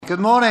Good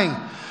morning.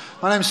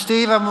 My name's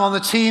Steve. I'm on the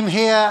team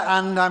here,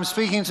 and I'm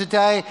speaking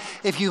today.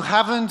 If you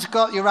haven't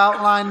got your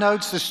outline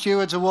notes, the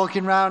stewards are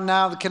walking around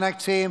now, the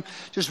Connect team.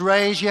 Just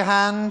raise your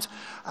hand,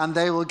 and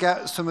they will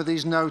get some of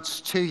these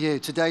notes to you.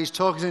 Today's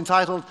talk is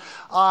entitled,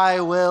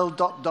 I Will...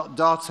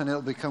 and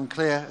it'll become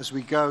clear as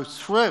we go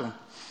through.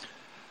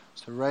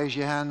 So raise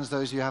your hands,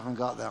 those of you who haven't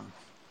got them.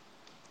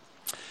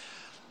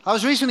 I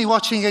was recently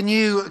watching a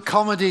new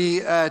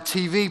comedy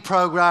TV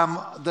program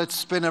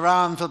that's been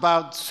around for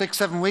about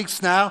 6-7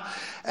 weeks now,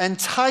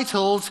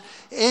 entitled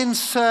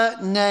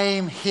Insert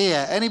Name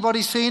Here.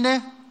 Anybody seen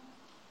it?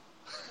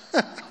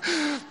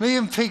 Me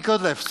and Pete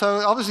Goodliff.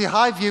 So obviously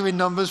high viewing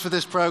numbers for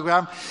this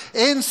program.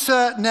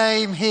 Insert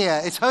Name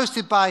Here. It's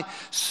hosted by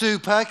Sue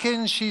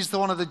Perkins. She's the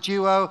one of the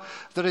duo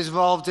that is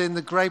involved in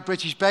the Great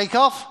British Bake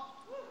Off.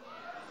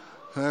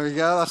 There we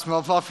go, that's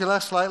more popular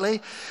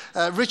slightly.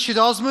 Richard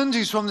Osmond,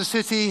 who's from the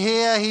city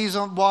here, he's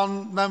on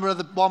one member of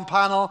the one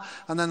panel,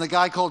 and then the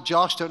guy called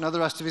Josh, don't know the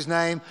rest of his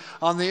name,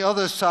 on the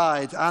other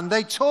side. And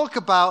they talk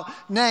about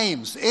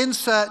names,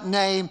 insert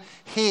name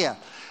here.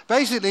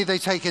 Basically, they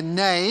take a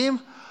name,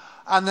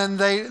 and then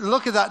they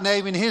look at that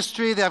name in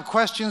history, they have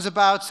questions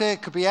about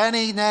it, could be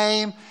any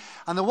name.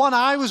 And the one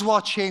I was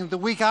watching, the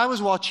week I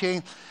was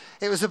watching,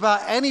 it was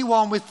about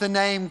anyone with the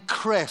name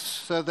Chris.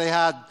 So they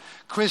had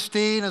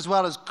Christine as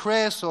well as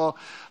Chris, or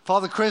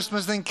Father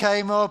Christmas then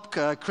came up,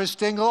 Chris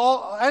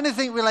Dingle,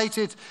 anything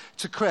related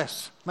to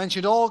Chris.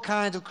 Mentioned all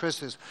kinds of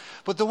Chris's.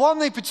 But the one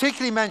they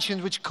particularly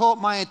mentioned, which caught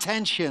my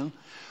attention,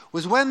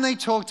 was when they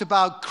talked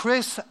about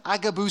Chris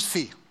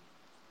Agabusi.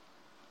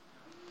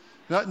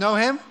 Know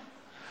him?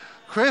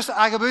 Chris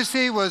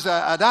Agabusi was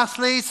an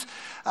athlete,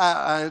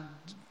 a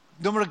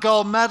number of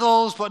gold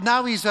medals, but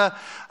now he's a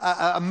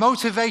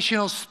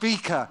motivational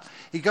speaker.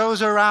 He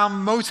goes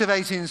around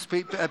motivating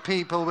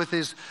people with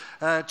his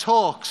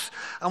talks.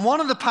 And one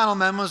of the panel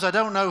members, I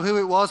don't know who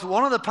it was, but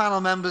one of the panel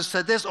members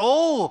said this,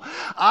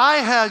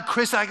 I heard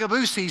Chris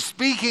Agabusi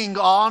speaking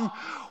on,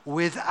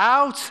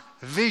 without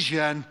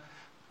vision,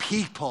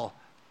 people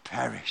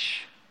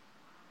perish.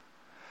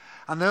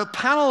 And the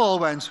panel all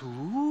went,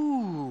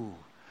 ooh.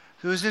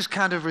 There was this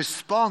kind of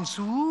response,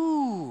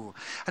 ooh.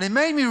 And it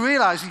made me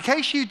realize, in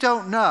case you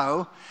don't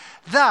know,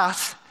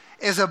 that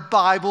is a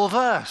Bible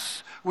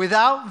verse.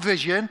 Without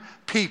vision,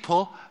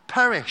 people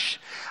perish.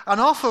 And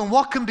often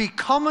what can be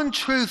common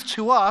truth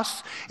to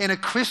us in a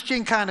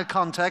Christian kind of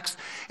context,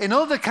 in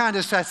other kind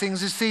of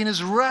settings, is seen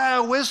as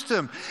rare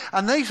wisdom.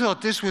 And they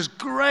thought this was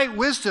great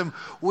wisdom.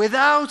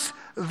 Without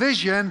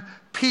vision,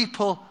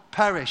 people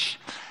perish.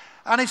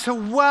 And it's a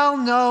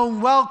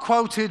well-known,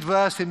 well-quoted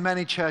verse in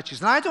many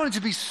churches. And I don't want it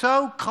to be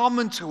so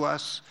common to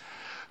us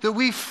that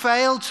we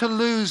fail to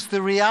lose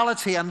the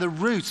reality and the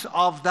root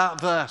of that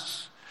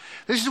verse.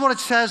 This is what it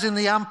says in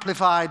the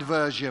Amplified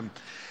Version.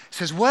 It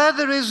says, where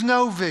there is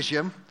no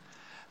vision,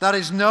 that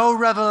is no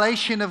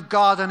revelation of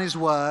God and His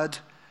Word,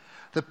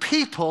 the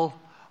people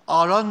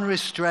are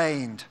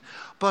unrestrained.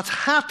 But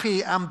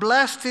happy and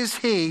blessed is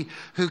he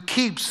who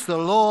keeps the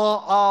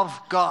law of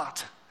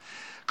God.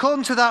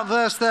 According to that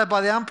verse there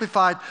by the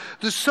Amplified,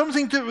 there's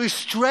something that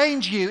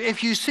restrains you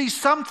if you see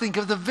something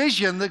of the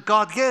vision that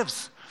God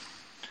gives.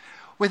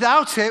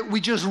 Without it,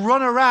 we just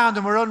run around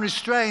and we're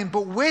unrestrained.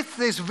 But with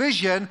this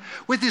vision,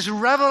 with this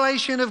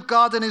revelation of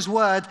God and His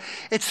Word,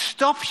 it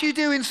stops you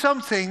doing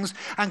some things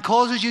and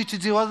causes you to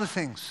do other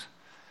things.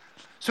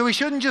 So we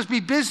shouldn't just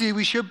be busy,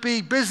 we should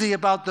be busy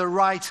about the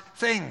right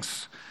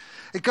things.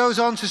 It goes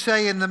on to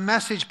say in the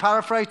Message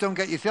paraphrase, don't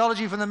get your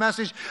theology from the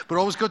Message, but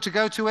always good to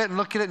go to it and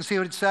look at it and see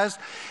what it says.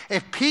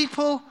 If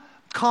people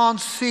can't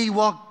see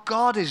what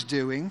God is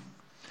doing,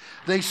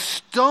 they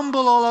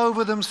stumble all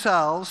over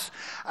themselves,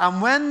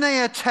 and when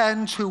they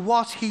attend to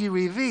what He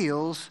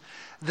reveals,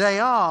 they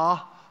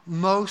are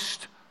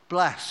most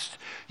blessed.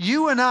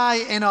 You and I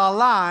in our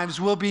lives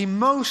will be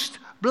most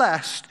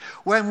blessed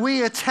when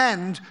we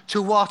attend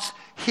to what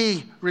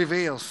He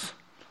reveals.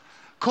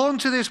 According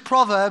to this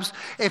Proverbs,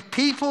 if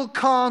people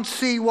can't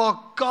see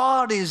what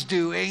God is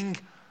doing,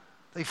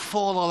 they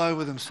fall all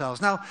over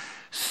themselves. Now,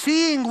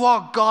 seeing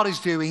what God is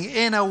doing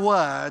in a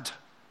word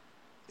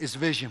is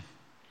vision.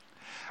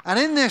 And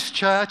in this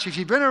church, if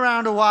you've been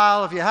around a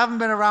while, if you haven't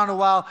been around a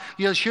while,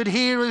 you should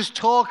hear us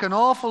talk an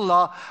awful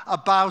lot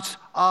about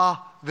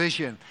our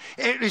vision.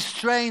 It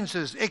restrains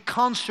us, it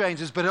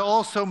constrains us, but it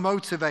also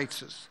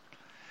motivates us.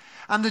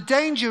 And the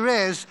danger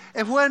is,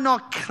 if we're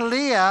not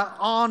clear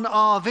on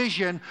our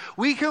vision,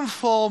 we can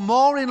fall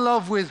more in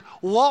love with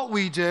what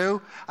we do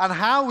and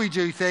how we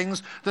do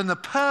things than the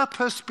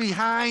purpose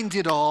behind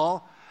it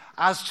all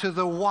as to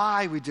the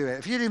why we do it.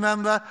 If you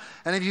remember,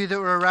 any of you that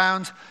were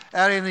around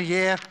earlier in the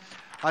year,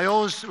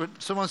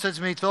 someone said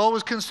to me, it's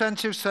always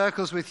concentric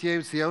circles with you.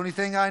 It's the only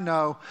thing I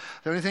know,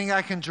 the only thing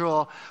I can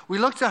draw. We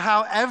looked at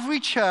how every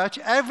church,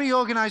 every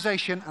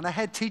organization, and a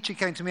head teacher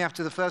came to me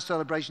after the first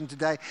celebration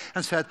today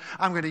and said,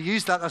 I'm going to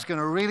use that. That's going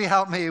to really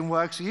help me in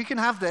work. So you can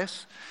have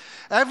this.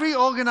 Every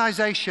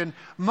organization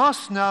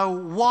must know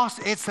what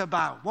it's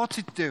about, what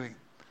it's doing.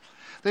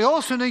 They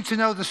also need to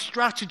know the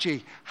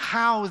strategy,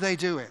 how they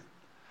do it.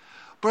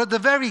 But at the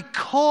very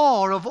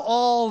core of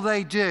all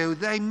they do,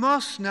 they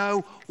must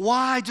know,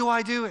 why do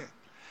I do it?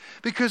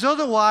 Because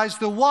otherwise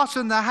the what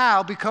and the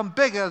how become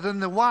bigger than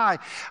the why.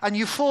 And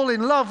you fall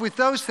in love with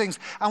those things.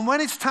 And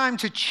when it's time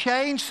to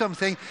change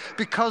something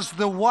because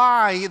the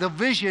why, the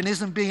vision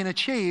isn't being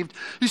achieved,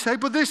 you say,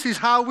 but this is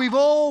how we've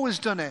always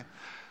done it.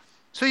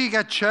 So you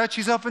get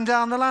churches up and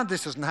down the land.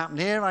 This doesn't happen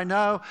here, I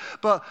know.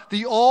 But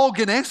the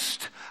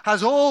organist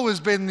has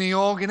always been the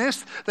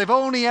organist. They've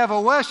only ever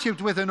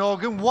worshipped with an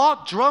organ.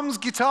 What? Drums,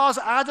 guitars,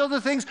 add other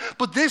things.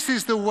 But this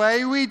is the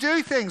way we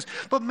do things.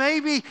 But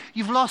maybe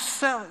you've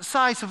lost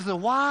sight of the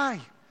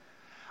why.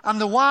 And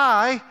the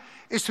why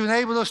is to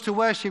enable us to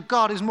worship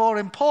God is more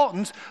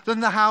important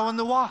than the how and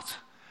the what.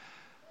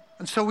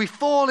 And so we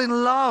fall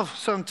in love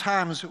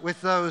sometimes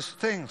with those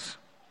things.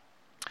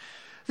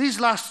 These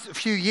last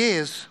few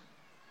years,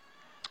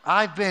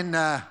 I've been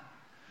led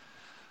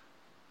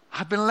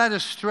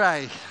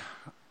astray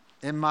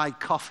in my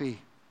coffee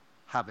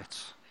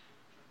habits.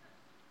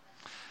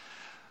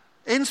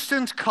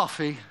 Instant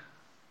coffee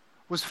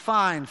was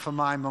fine for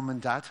my mum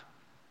and dad,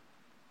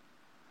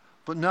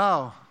 but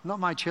no, not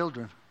my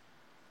children.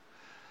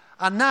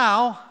 And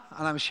now,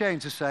 and I'm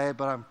ashamed to say it,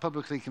 but I'm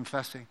publicly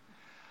confessing,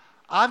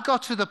 I've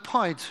got to the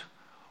point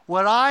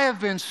where I have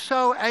been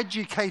so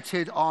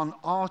educated on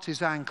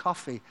artisan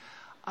coffee,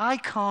 I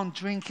can't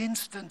drink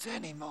instant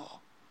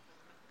anymore.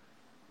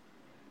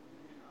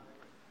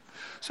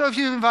 So if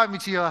you invite me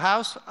to your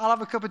house, I'll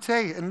have a cup of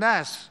tea,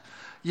 unless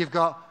you've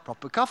got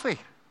proper coffee.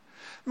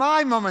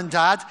 My mum and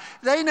dad,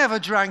 they never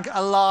drank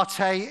a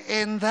latte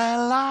in their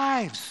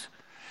lives.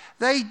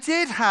 They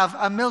did have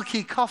a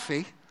milky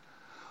coffee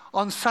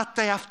on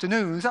Saturday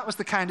afternoons. That was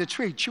the kind of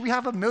treat. Should we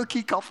have a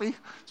milky coffee?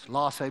 It's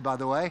latte, by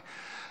the way.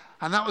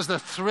 And that was the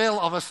thrill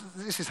of us.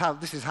 This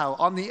is how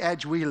on the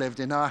edge we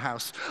lived in our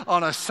house.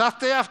 On a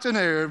Saturday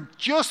afternoon,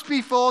 just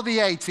before the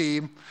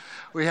A-team,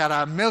 we had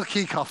a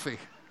milky coffee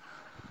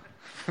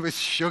with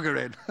sugar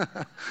in.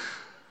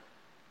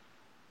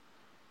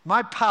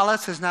 My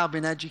palate has now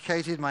been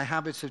educated. My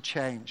habits have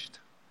changed.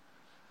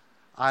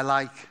 I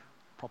like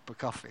proper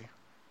coffee.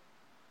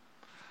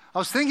 I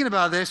was thinking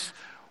about this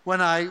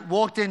when I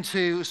walked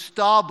into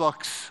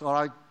Starbucks, or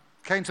I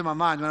came to my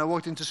mind when I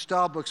walked into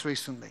Starbucks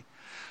recently.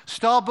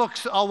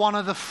 Starbucks are one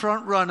of the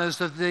front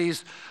runners of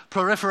these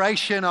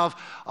proliferation of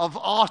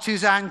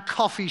artisan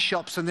coffee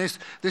shops and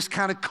this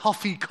kind of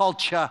coffee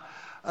culture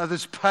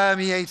that's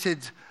permeated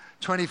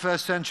 21st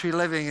century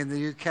living in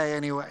the UK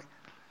anyway.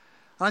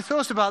 And I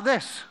thought about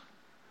this.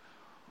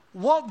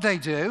 What they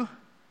do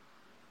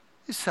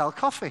is sell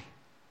coffee.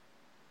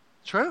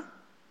 True?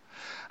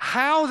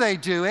 How they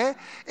do it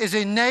is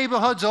in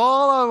neighborhoods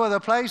all over the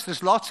place.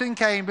 There's lots in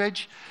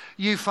Cambridge.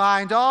 You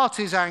find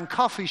artisan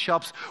coffee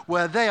shops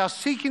where they are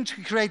seeking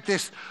to create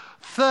this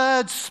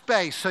third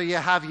space. So you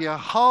have your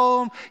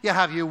home, you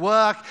have your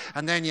work,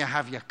 and then you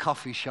have your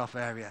coffee shop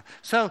area.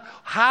 So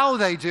how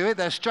they do it,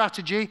 their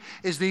strategy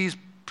is these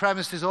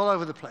premises all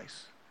over the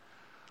place.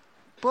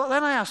 But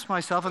then I asked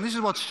myself, and this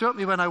is what struck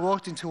me when I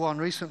walked into one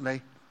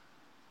recently,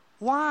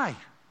 why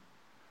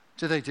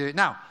do they do it?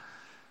 Now,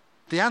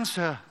 the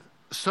answer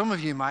some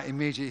of you might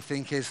immediately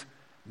think is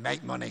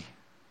make money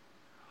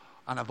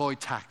and avoid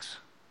tax.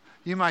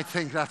 You might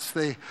think that's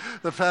the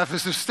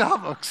purpose of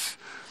Starbucks.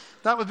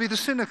 That would be the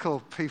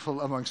cynical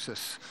people amongst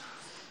us.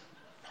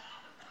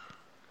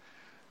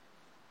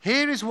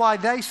 Here is why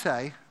they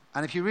say,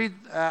 and if you read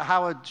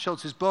Howard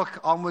Schultz's book,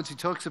 Onwards, he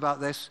talks about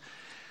this.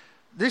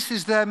 This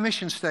is their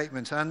mission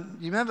statement. And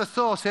you never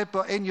thought it,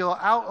 but in your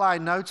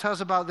outline note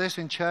tells about this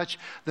in church.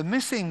 The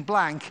missing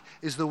blank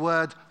is the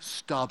word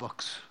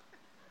Starbucks.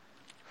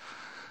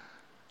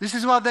 This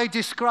is what they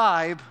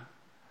describe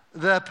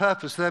their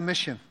purpose, their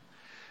mission.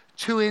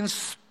 To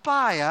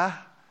inspire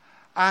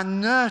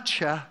and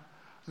nurture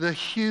the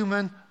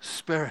human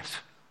spirit.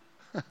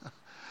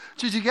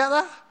 Did you get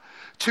that?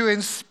 To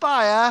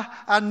inspire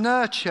and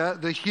nurture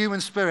the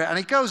human spirit. And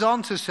it goes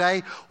on to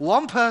say,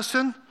 one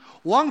person,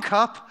 one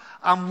cup,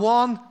 and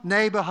one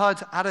neighborhood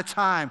at a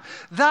time.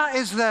 That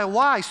is their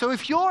why. So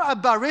if you're a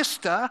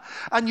barista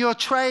and you're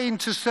trained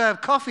to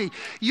serve coffee,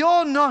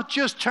 you're not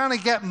just trying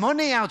to get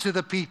money out of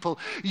the people.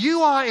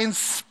 You are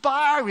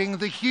inspiring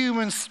the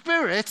human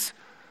spirit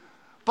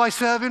by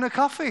serving a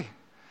coffee.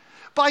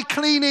 By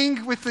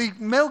cleaning with the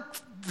milk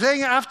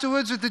thing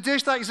afterwards with the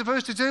dish that you're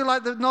supposed to do,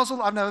 like the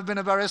nozzle. I've never been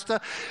a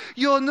barista.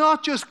 You're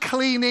not just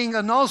cleaning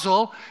a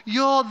nozzle.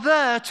 You're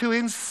there to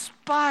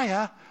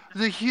inspire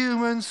the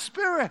human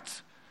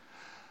spirit.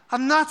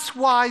 And that's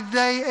why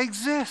they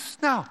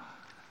exist. Now,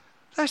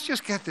 let's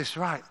just get this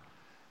right.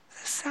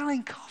 They're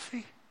selling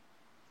coffee.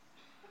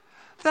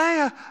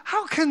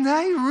 How can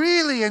they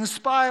really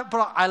inspire?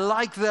 But I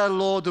like their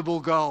laudable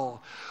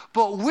goal.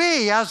 But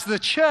we, as the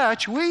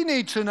church, we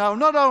need to know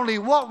not only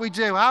what we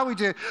do, how we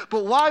do it,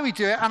 but why we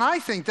do it. And I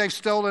think they've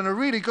stolen a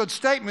really good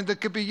statement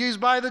that could be used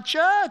by the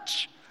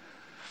church.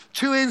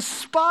 To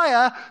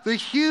inspire the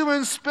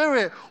human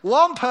spirit.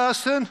 One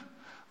person,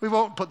 we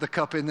won't put the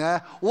cup in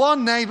there,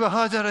 one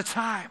neighborhood at a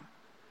time.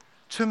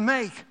 To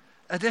make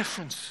a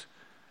difference.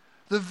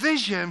 The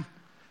vision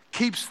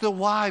keeps the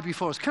why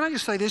before us. Can I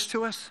just say this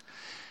to us?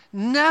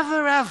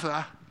 Never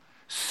ever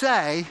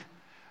say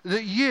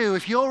that you,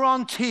 if you're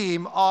on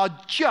team, are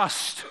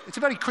just. It's a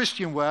very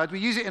Christian word. We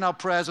use it in our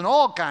prayers and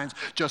all kinds.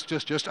 Just.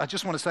 I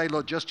just want to say,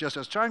 Lord, just.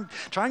 Try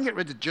and get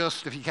rid of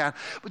just if you can.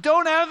 But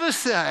don't ever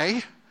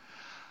say,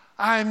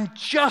 I'm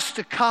just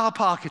a car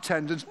park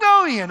attendant.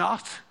 No, you're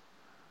not.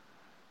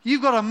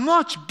 You've got a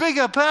much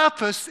bigger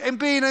purpose in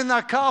being in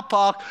that car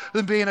park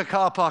than being a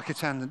car park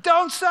attendant.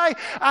 Don't say,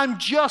 I'm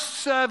just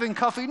serving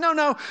coffee.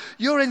 No,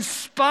 you're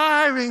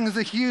inspiring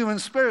the human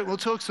spirit. We'll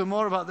talk some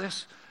more about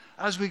this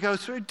as we go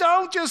through.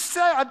 Don't just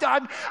say,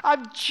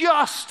 I'm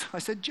just. I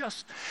said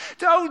just.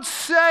 Don't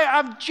say,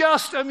 I'm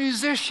just a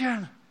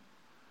musician.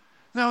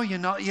 No, you're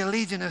not. You're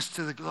leading us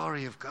to the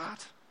glory of God.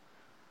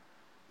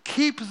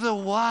 Keep the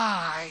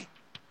why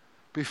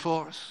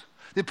before us.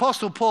 The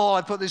Apostle Paul,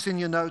 I put this in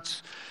your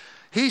notes,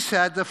 he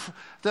said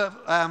that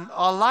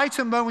our light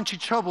and momentary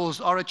troubles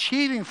are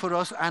achieving for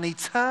us an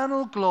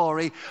eternal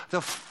glory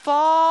that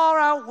far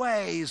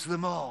outweighs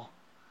them all.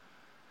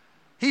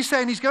 He's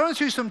saying he's going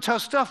through some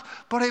tough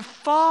stuff, but it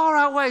far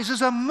outweighs.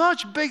 There's a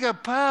much bigger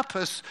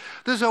purpose.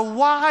 There's a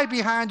why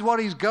behind what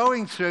he's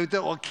going through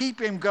that will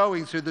keep him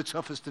going through the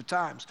toughest of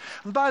times.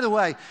 And by the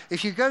way,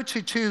 if you go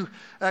to 2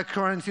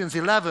 Corinthians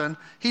 11,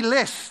 he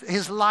lists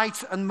his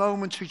light and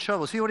momentary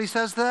troubles. See what he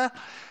says there?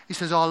 He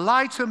says, our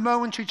light and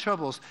momentary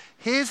troubles.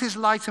 Here's his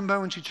light and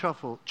momentary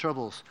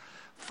troubles.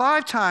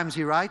 5 times,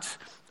 he writes,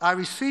 I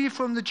received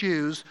from the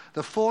Jews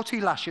the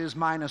 40 lashes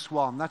minus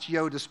 1. That's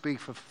Yoda speak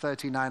for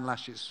 39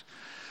 lashes.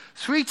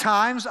 3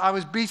 times I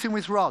was beaten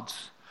with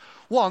rods.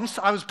 Once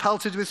I was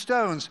pelted with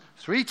stones.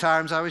 3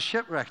 times I was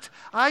shipwrecked.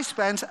 I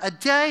spent a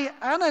day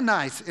and a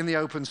night in the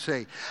open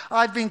sea.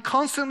 I've been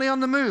constantly on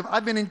the move.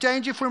 I've been in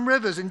danger from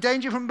rivers, in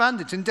danger from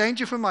bandits, in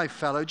danger from my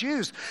fellow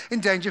Jews, in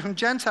danger from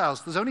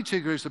Gentiles. There's only 2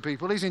 groups of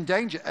people. He's in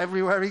danger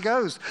everywhere he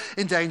goes.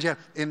 In danger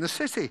in the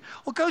city.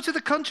 Well, go to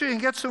the country and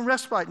get some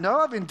respite. No,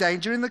 I've been in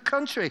danger in the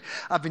country.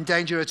 I've been in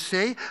danger at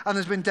sea, and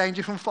there's been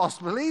danger from false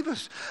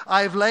believers.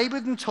 I have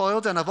labored and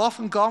toiled, and I've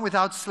often gone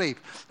without sleep.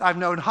 I've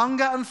known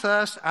hunger and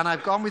thirst, and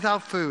I've gone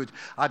without food.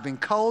 I've been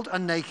cold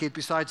and naked.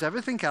 Besides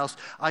everything else,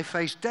 I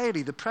face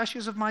daily the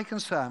pressures of my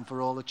concern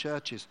for all the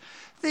churches.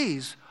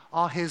 These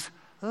are his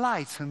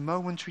light and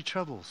momentary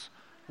troubles.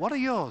 What are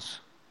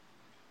yours?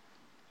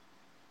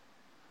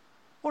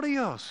 What are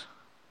yours?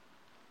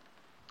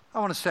 I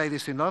want to say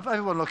this in love.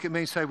 Everyone look at me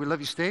and say, we love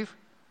you, Steve.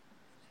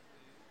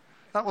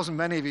 That wasn't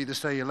many of you to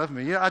say you love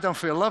me. I don't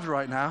feel loved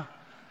right now.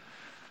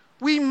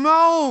 We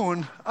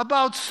moan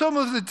about some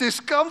of the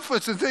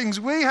discomforts and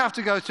things we have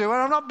to go through.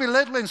 And I'm not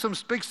belittling some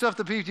big stuff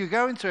that people are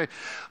going through.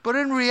 But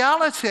in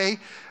reality,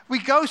 we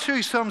go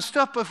through some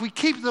stuff, but if we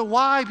keep the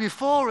why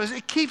before us,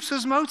 it keeps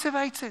us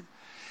motivated.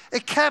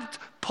 It kept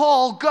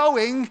Paul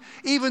going,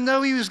 even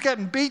though he was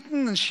getting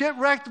beaten and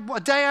shipwrecked a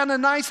day and a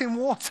night in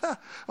water.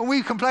 And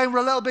we complain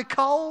we're a little bit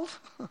cold.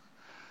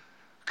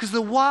 Because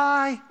the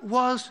why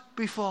was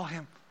before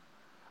him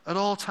at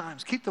all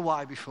times. Keep the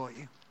why before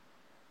you.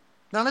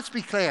 Now, let's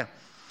be clear.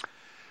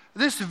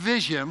 This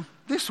vision,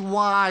 this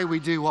why we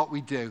do what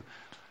we do,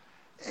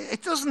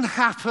 it doesn't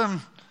happen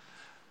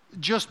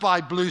just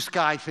by blue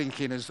sky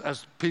thinking,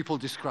 as people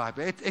describe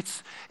it.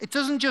 It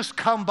doesn't just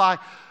come by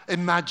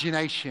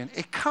imagination.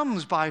 It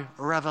comes by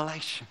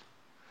revelation.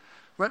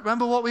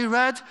 Remember what we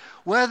read?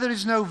 Where there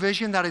is no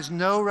vision, there is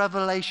no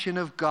revelation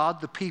of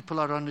God. The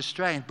people are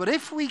unrestrained. But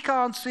if we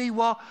can't see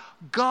what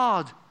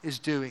God is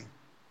doing,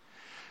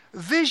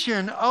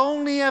 vision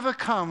only ever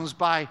comes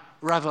by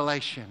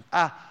revelation,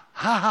 a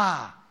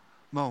ha-ha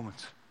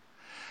moment.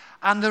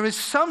 And there is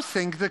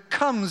something that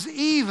comes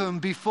even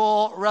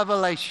before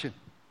revelation.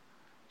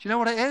 Do you know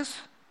what it is?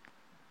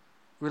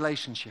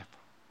 Relationship.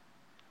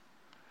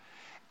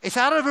 It's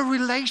out of a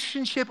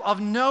relationship of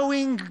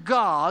knowing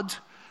God.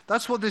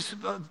 That's what this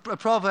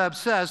proverb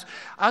says.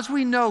 As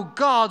we know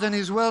God and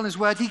his will and his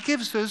word, he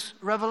gives us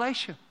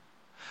revelation.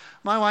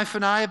 My wife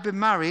and I have been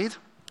married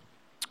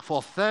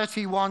for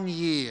 31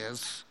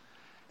 years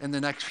in the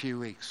next few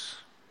weeks.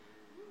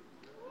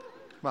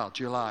 Well,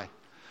 July.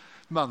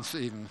 Months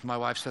even, my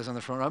wife says on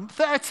the front row.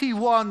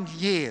 31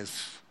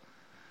 years.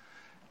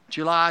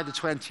 July the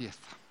 20th.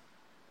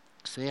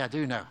 See, I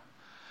do know.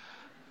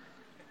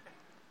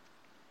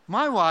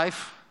 My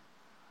wife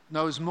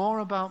knows more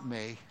about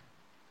me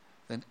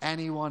than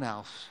anyone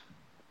else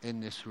in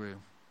this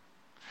room.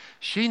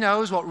 She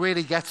knows what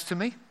really gets to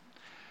me.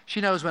 She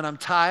knows when I'm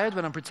tired,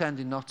 when I'm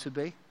pretending not to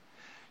be.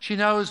 She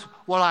knows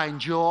what I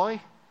enjoy.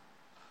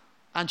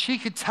 And she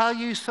could tell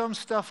you some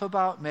stuff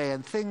about me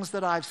and things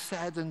that I've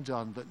said and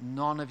done that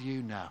none of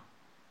you know.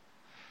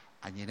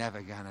 And you're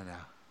never going to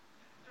know.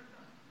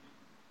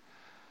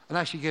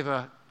 Unless you give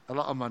her a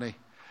lot of money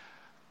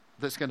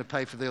that's going to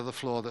pay for the other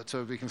floor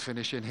so we can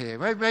finish in here.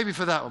 Maybe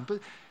for that one.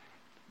 But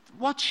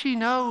what she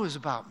knows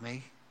about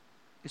me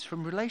is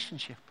from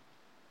relationship.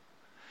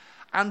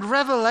 And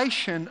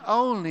revelation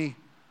only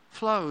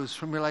flows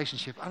from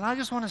relationship. And I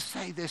just want to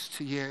say this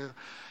to you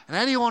and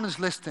anyone who's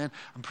listening,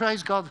 and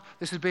praise God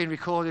this is being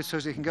recorded so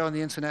it can go on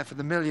the internet for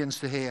the millions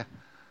to hear,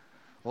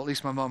 or at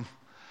least my mum.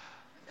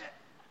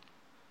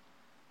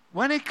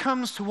 when it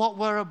comes to what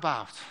we're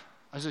about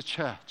as a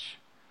church,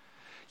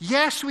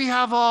 yes, we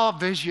have our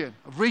vision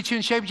of reaching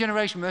and shaping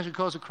generation for the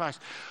cause of Christ,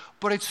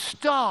 but it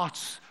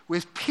starts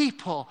with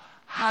people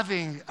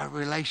having a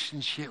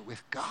relationship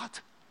with God.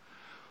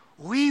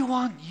 We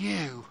want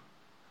you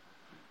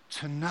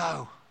to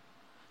know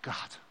God.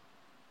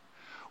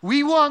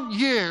 We want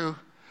you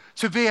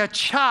to be a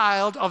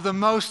child of the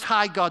Most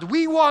High God.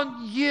 We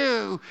want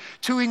you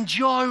to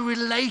enjoy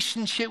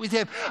relationship with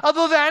Him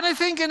above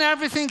anything and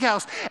everything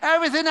else.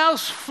 Everything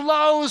else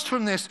flows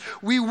from this.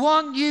 We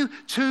want you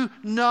to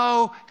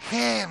know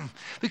Him,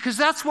 because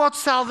that's what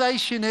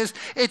salvation is.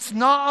 It's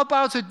not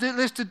about a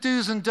list of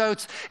do's and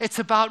don'ts. It's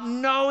about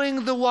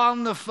knowing the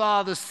one the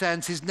Father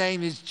sent. His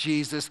name is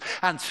Jesus.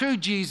 And through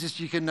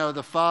Jesus, you can know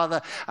the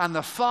Father. And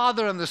the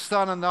Father and the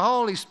Son and the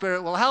Holy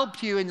Spirit will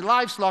help you in your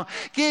life's long,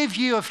 give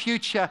you a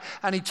future,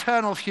 an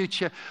eternal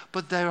future,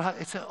 but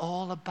it's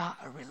all about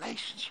a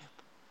relationship.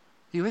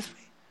 You with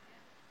me?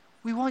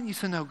 We want you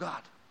to know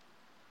God.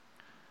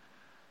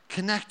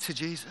 Connect to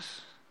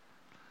Jesus.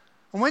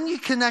 And when you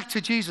connect to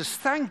Jesus,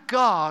 thank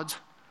God,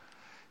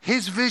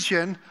 His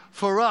vision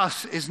for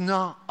us is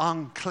not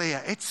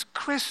unclear. It's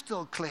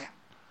crystal clear.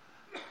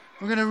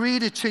 I'm going to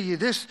read it to you.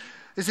 This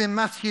is in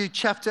Matthew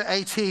chapter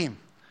 18.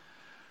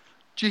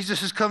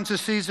 Jesus has come to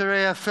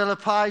Caesarea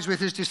Philippi with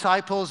his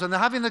disciples, and they're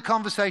having the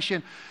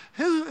conversation.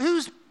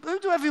 Who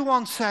do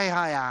everyone say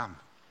I am?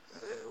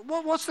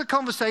 What's the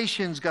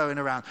conversations going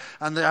around?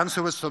 And the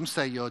answer was, some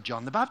say you're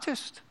John the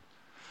Baptist.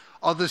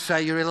 Others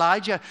say you're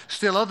Elijah.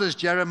 Still others,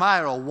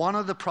 Jeremiah or one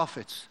of the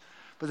prophets.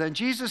 But then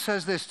Jesus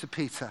says this to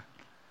Peter.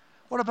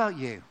 What about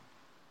you?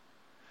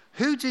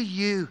 Who do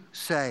you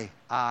say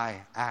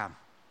I am?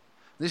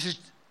 This is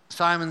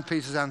Simon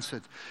Peter's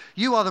answered.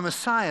 You are the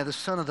Messiah, the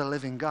Son of the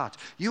living God.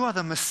 You are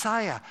the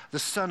Messiah, the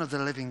Son of the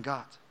living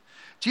God.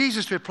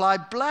 Jesus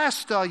replied,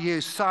 blessed are you,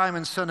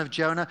 Simon, son of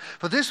Jonah,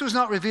 for this was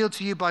not revealed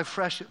to you by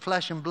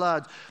flesh and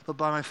blood, but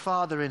by my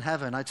Father in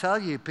heaven. I tell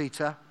you,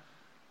 Peter,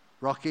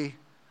 Rocky,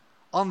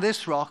 on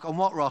this rock, on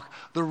what rock?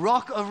 The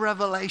rock of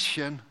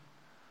revelation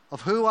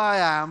of who I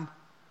am,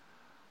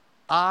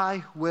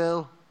 I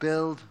will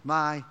build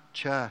my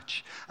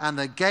church, and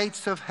the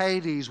gates of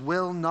Hades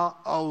will not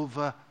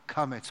overcome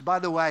it. By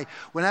the way,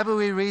 whenever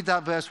we read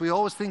that verse, we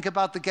always think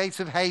about the gates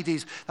of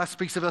Hades. That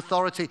speaks of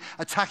authority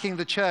attacking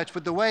the church.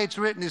 But the way it's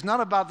written is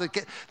not about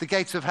the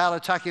gates of hell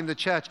attacking the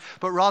church,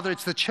 but rather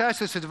it's the church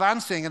that's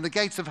advancing and the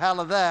gates of hell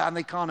are there and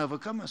they can't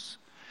overcome us.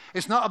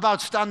 It's not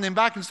about standing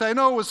back and saying,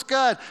 oh, we're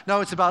scared.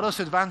 No, it's about us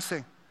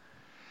advancing.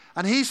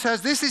 And he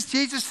says, this is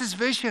Jesus'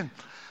 vision.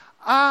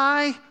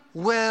 I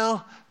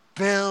will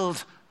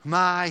build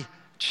my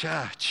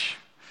church.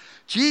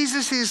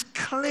 Jesus is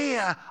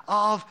clear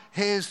of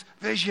his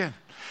vision.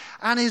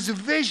 And his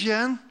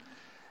vision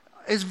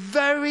is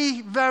very,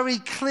 very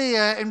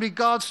clear in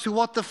regards to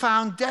what the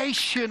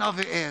foundation of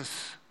it is.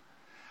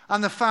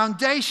 And the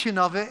foundation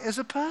of it is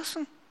a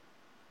person.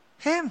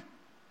 Him.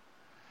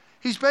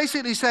 He's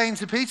basically saying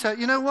to Peter,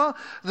 you know what?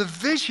 The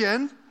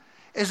vision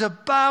is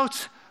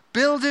about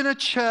building a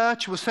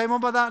church, we'll say more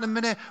about that in a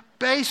minute,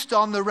 based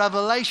on the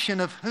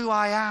revelation of who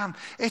I am.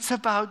 It's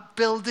about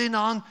building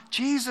on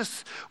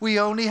Jesus. We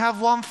only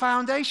have one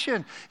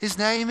foundation. His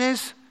name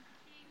is,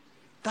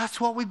 that's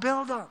what we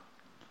build on.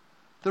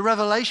 The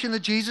revelation that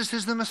Jesus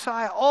is the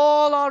Messiah.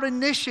 All our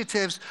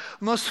initiatives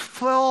must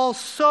fall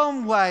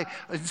some way,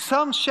 in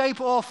some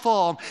shape or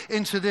form,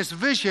 into this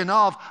vision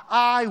of,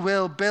 I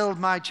will build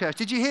my church.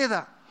 Did you hear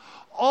that?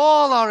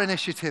 All our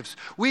initiatives.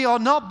 We are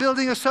not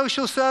building a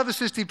social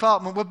services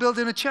department. We're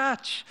building a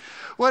church.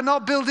 We're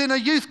not building a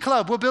youth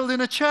club. We're building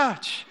a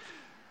church.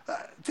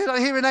 Did I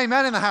hear an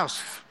amen in the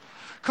house?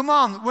 Come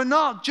on, we're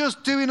not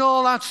just doing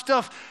all that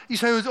stuff. You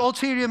say, with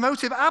ulterior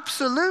motive?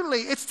 Absolutely.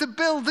 It's to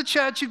build the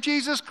church of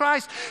Jesus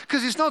Christ.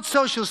 Because it's not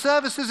social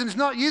services and it's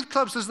not youth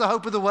clubs as the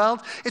hope of the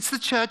world. It's the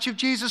church of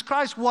Jesus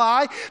Christ.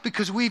 Why?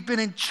 Because we've been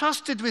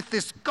entrusted with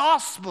this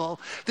gospel,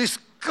 this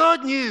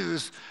good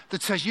news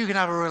that says you can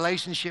have a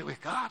relationship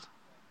with God.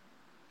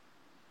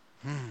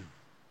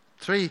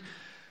 3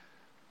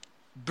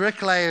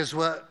 bricklayers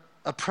were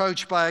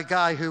approached by a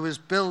guy who was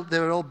they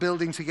were all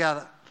building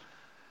together.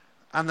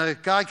 And the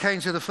guy came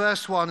to the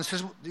first one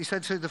and he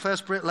said to the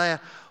first bricklayer,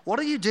 what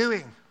are you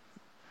doing?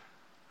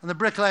 And the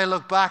bricklayer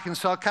looked back and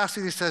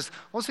sarcastically says,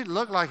 what's it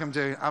look like I'm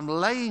doing? I'm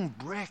laying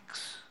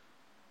bricks.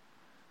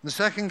 And the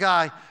second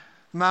guy,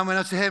 the man went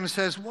up to him and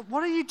says,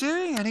 what are you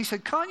doing? And he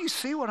said, can't you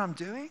see what I'm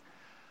doing?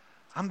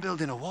 I'm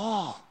building a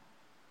wall.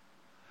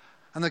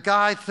 And the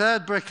guy,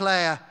 third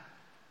bricklayer,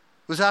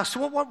 was asked,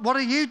 what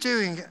are you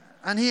doing?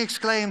 And he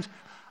exclaimed,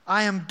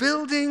 I am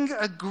building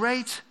a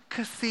great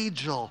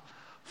cathedral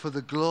for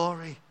the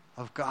glory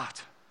of God.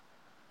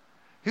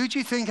 Who do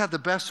you think had the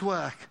best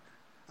work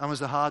and was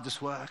the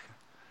hardest work?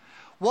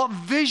 What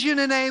vision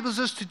enables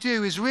us to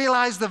do is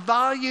realize the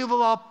value of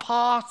our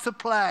part to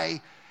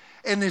play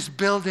in this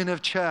building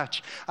of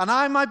church. And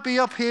I might be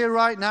up here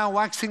right now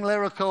waxing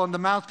lyrical on the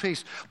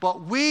mouthpiece,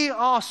 but we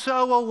are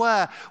so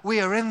aware we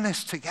are in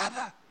this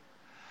together.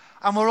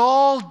 And we're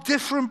all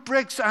different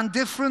bricks and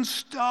different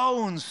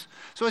stones.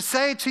 So I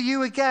say it to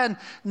you again,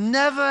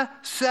 never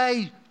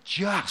say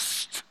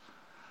just.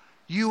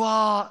 You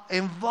are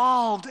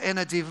involved in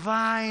a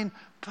divine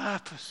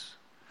purpose.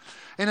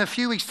 In a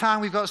few weeks'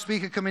 time, we've got a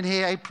speaker coming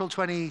here, April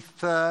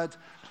 23rd.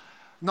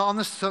 Not on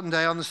the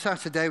Sunday, on the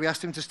Saturday. We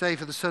asked him to stay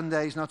for the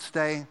Sunday. He's not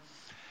staying.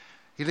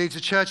 He leads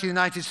a church in the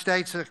United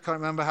States. I can't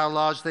remember how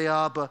large they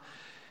are, but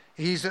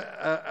he's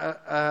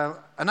an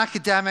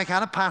academic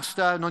and a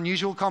pastor, an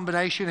unusual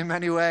combination in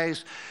many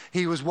ways.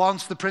 He was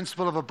once the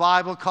principal of a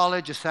Bible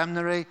college, a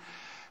seminary.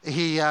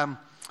 He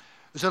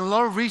there's a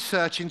lot of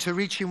research into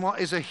reaching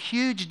what is a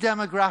huge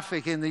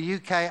demographic in the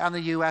UK and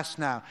the US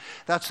now.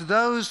 That's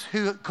those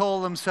who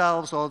call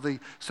themselves, or the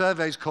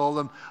surveys call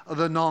them,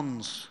 the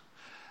nones.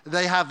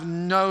 They have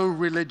no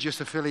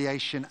religious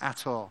affiliation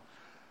at all.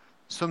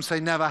 Some say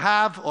never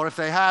have, or if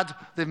they had,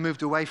 they've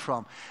moved away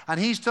from. And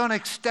he's done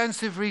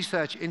extensive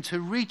research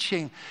into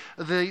reaching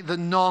the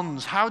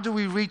nones. How do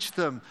we reach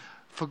them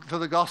for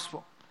the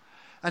gospel?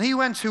 And he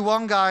went to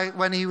one guy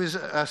when he was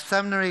a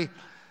seminary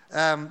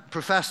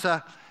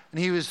professor, and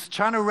he was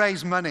trying to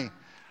raise money.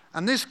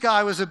 And this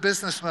guy was a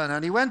businessman,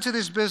 and he went to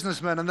this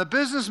businessman, and the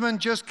businessman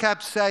just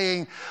kept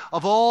saying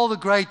of all the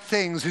great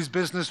things his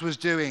business was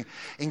doing,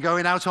 in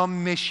going out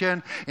on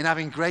mission, in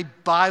having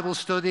great Bible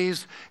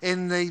studies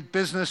in the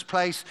business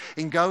place,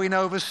 in going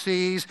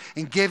overseas,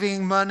 in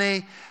giving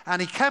money.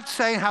 And he kept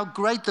saying how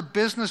great the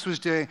business was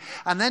doing,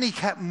 and then he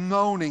kept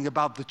moaning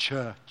about the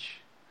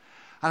church,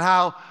 and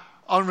how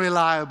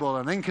unreliable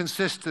and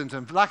inconsistent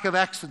and lack of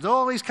excellence,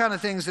 all these kind of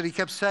things that he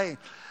kept saying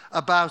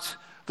about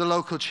the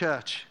local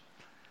church.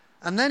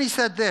 And then he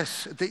said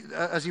this,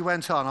 as he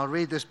went on, I'll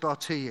read this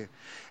part to you.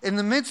 In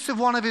the midst of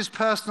one of his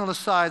personal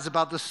asides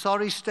about the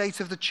sorry state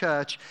of the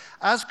church,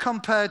 as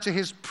compared to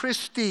his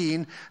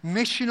pristine,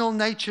 missional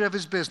nature of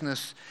his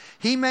business,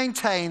 he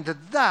maintained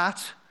that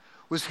that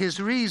was his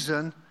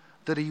reason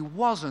that he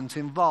wasn't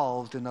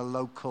involved in a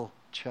local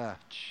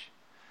church.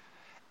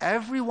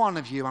 Every one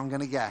of you, I'm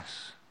going to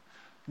guess,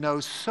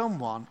 knows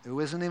someone who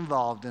isn't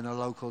involved in a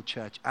local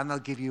church, and they'll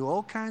give you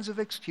all kinds of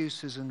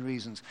excuses and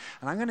reasons.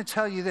 And I'm going to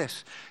tell you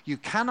this, you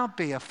cannot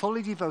be a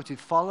fully devoted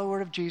follower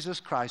of Jesus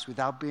Christ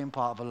without being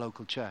part of a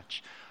local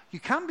church. You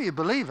can be a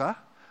believer.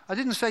 I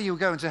didn't say you were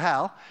going to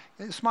hell.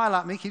 Smile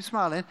at me, keep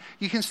smiling.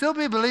 You can still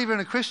be a believer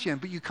and a Christian,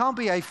 but you can't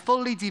be a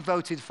fully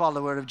devoted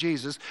follower of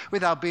Jesus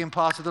without being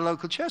part of the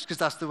local church, because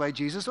that's the way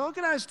Jesus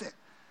organized it.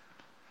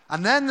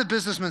 And then the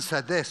businessman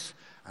said this,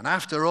 and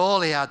after all,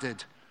 he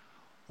added,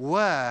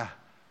 we're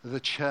the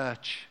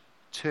church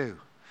too.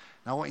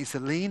 Now I want you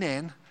to lean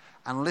in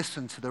and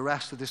listen to the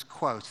rest of this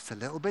quote. It's a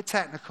little bit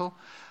technical.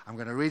 I'm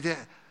going to read it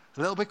a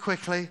little bit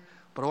quickly,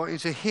 but I want you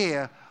to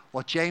hear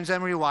what James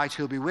Emery White,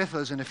 who'll be with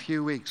us in a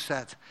few weeks,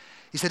 said.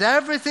 He said,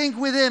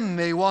 everything within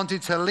me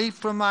wanted to leap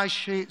from my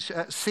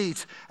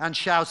seat and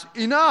shout,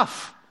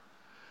 enough!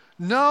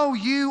 No,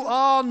 you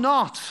are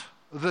not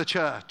the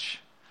church.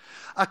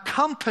 A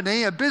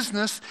company, a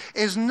business,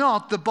 is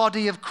not the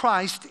body of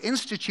Christ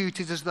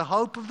instituted as the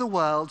hope of the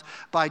world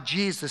by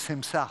Jesus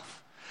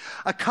himself.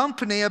 A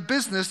company, a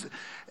business,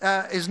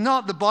 is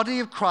not the body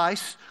of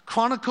Christ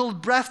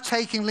chronicled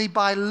breathtakingly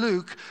by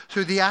Luke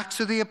through the Acts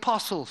of the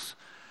Apostles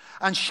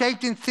and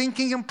shaped in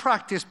thinking and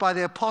practice by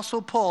the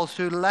Apostle Paul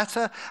through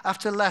letter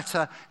after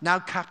letter now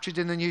captured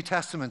in the New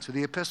Testament, through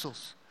the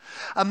epistles.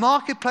 A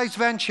marketplace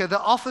venture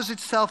that offers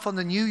itself on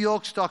the New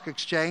York Stock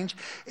Exchange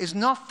is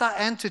not that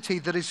entity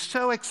that is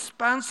so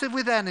expansive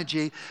with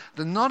energy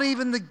that not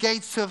even the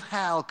gates of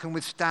hell can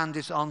withstand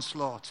its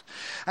onslaught.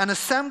 An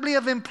assembly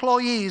of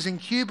employees in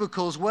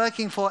cubicles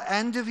working for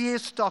end-of-year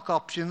stock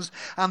options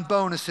and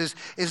bonuses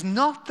is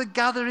not the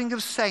gathering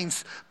of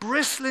saints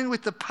bristling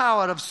with the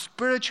power of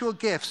spiritual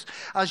gifts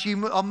as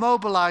you are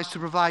mobilized to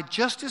provide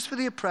justice for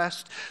the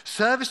oppressed,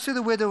 service to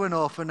the widow and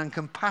orphan, and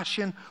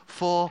compassion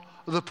for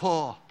the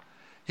poor.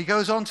 He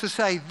goes on to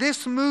say,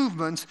 this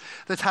movement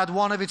that had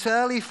one of its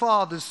early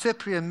fathers,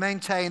 Cyprian,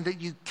 maintained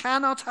that you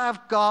cannot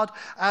have God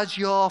as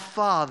your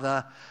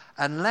father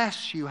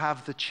unless you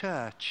have the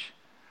church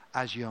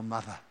as your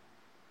mother.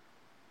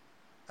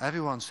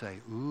 Everyone say,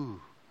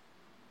 ooh.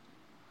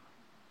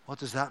 What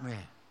does that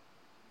mean?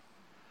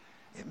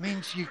 It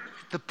means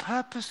the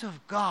purpose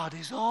of God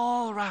is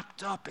all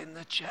wrapped up in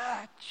the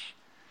church.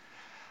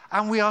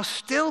 And we are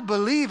still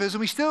believers, and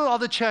we still are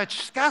the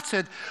church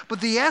scattered,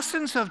 but the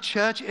essence of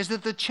church is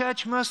that the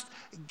church must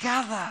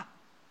gather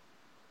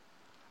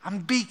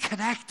and be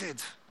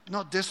connected,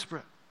 not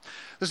disparate.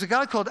 There's a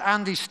guy called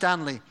Andy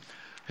Stanley,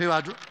 who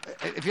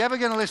if you're ever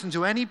going to listen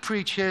to any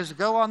preachers,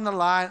 go on the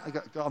line,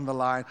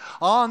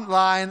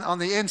 online, on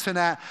the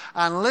internet,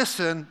 and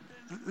listen,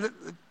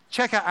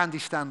 check out Andy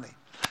Stanley.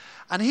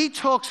 And he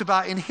talks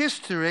about in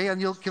history,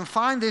 and you can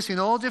find this in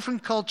all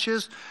different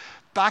cultures,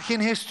 back in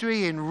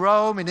history, in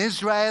Rome, in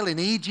Israel, in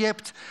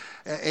Egypt,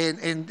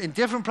 in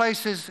different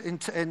places,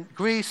 in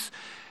Greece,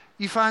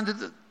 you find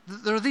that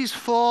there are these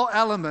four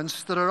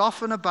elements that are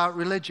often about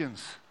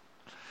religions.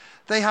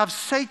 They have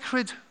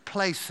sacred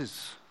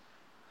places.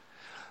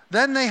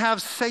 Then they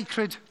have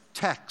sacred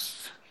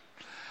texts.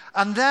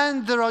 And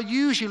then there are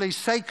usually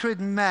sacred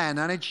men,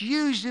 and it's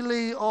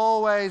usually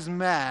always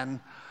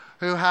men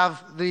who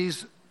have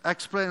these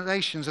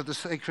explanations of the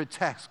sacred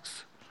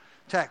texts.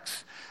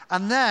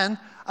 And then,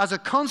 as a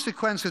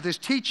consequence of this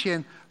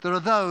teaching, there are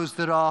those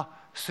that are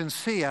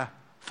sincere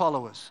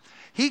followers.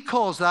 He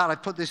calls that, I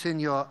put this in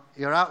your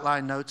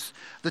outline notes,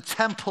 the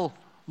temple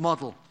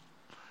model.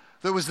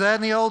 That was there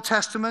in the Old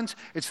Testament,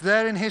 it's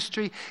there in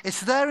history,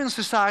 it's there in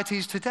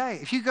societies today.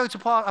 If you go to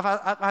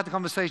I've had a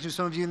conversation with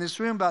some of you in this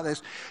room about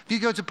this. If you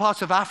go to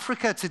parts of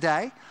Africa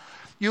today,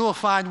 you will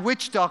find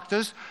witch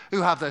doctors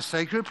who have their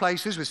sacred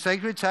places with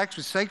sacred texts,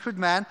 with sacred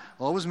men,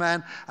 always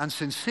men, and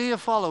sincere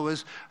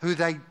followers who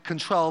they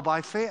control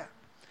by fear.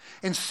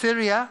 In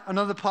Syria and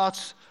other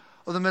parts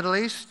of the Middle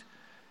East,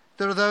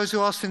 there are those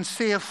who are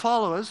sincere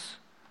followers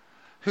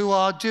who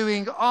are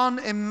doing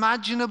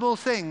unimaginable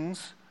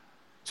things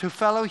to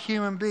fellow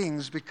human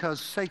beings because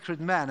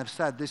sacred men have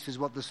said this is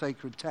what the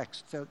sacred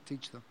texts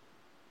teach them.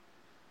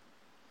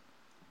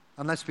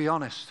 And let's be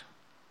honest,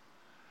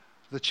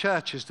 the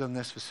church has done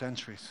this for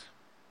centuries.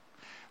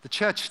 The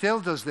church still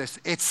does this.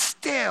 It's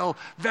still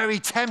very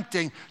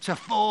tempting to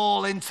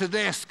fall into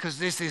this because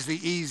this is the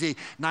easy,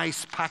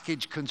 nice,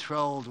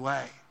 package-controlled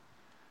way.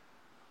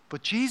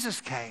 But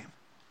Jesus came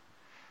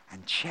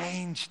and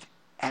changed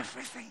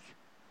everything.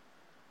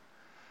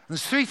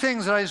 There's three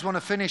things that I just want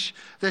to finish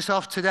this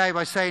off today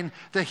by saying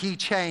that he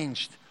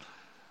changed,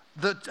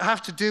 that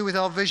have to do with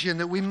our vision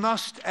that we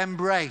must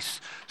embrace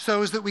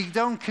so as that we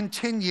don't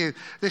continue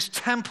this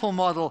temple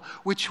model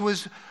which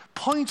was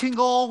pointing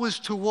always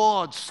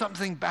towards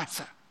something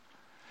better.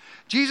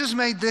 Jesus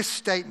made this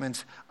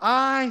statement,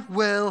 I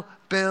will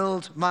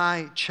build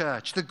my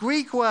church. The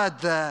Greek word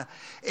there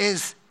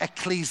is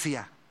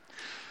ecclesia.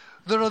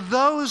 There are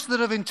those that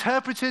have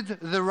interpreted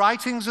the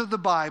writings of the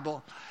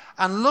Bible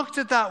and looked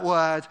at that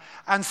word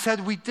and said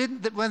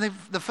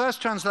the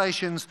first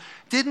translations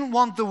didn't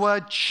want the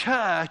word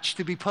church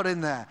to be put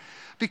in there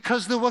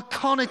because there were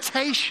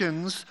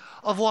connotations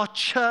of what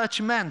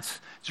church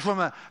meant. It's from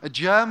a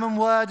German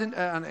word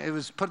and it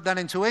was put then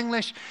into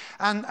English.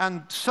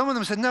 And some of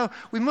them said, no,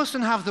 we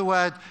mustn't have the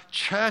word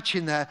church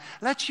in there.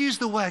 Let's use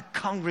the word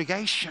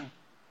congregation.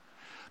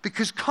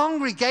 Because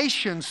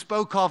congregation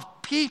spoke of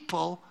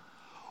people,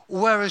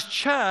 whereas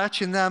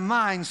church in their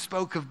minds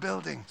spoke of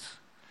buildings.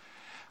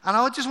 And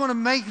I just want to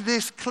make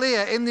this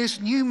clear in this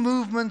new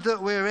movement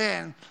that we're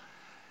in.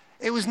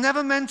 It was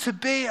never meant to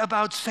be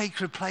about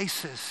sacred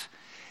places.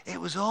 It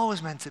was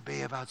always meant to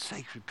be about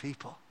sacred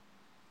people.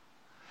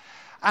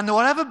 And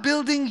whatever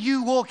building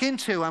you walk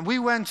into, and we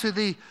went to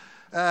the,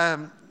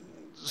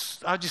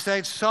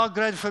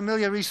 Sagrada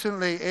Familia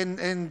recently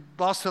in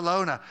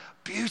Barcelona.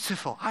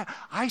 Beautiful.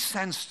 I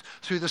sensed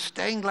through the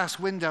stained glass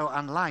window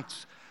and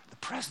lights the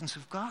presence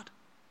of God.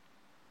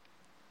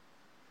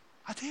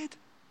 I did.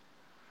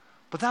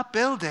 But that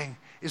building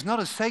is not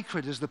as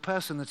sacred as the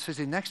person that's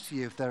sitting next to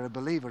you if they're a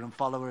believer and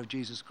follower of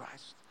Jesus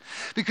Christ.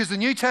 Because the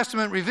New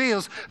Testament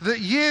reveals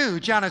that you,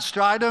 Janet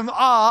Stridham,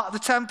 are the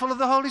temple of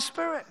the Holy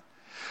Spirit.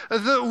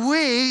 That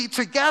we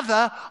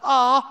together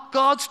are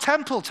God's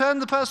temple. Turn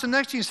the person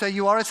next to you and say,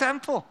 you are a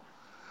temple.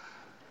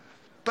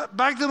 But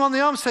bag them on the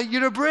arm and say,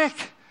 you're a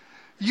brick.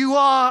 You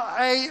are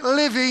a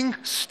living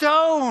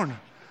stone.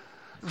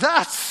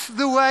 That's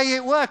the way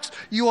it works.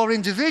 You are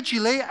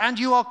individually and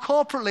you are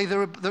corporately.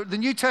 The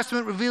New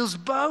Testament reveals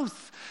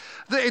both.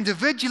 That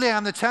individually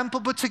I'm the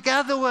temple, but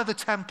together we're the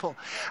temple.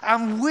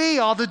 And we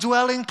are the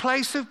dwelling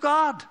place of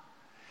God.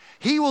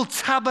 He will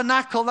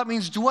tabernacle, that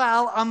means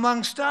dwell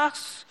amongst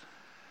us.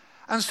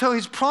 And so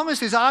his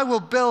promise is, I will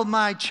build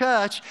my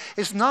church.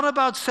 It's not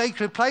about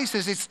sacred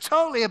places. It's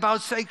totally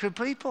about sacred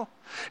people.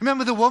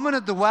 Remember the woman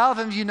at the well?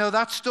 Then you know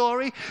that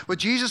story where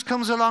Jesus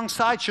comes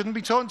alongside. Shouldn't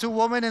be talking to a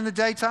woman in the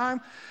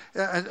daytime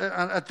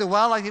at the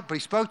well, but he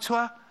spoke to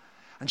her.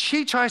 And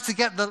she tries to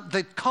get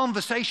the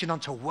conversation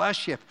onto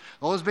worship.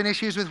 Always been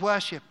issues with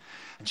worship.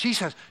 And she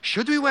says,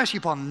 should we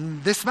worship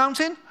on this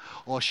mountain?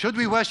 Or should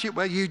we worship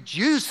where you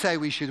Jews say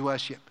we should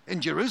worship?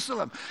 In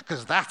Jerusalem,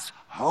 because that's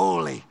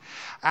holy.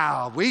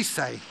 We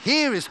say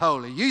here is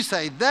holy. You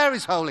say there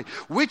is holy.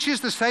 Which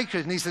is the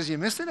sacred? And he says, you're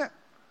missing it.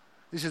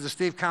 This is the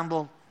Steve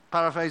Campbell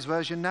paraphrase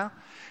version now.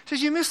 He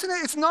says, you're missing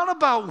it. It's not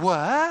about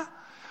where.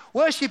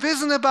 Worship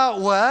isn't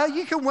about where.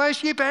 You can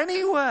worship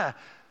anywhere.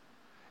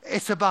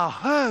 It's about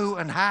who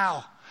and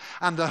how.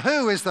 And the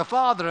who is the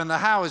Father and the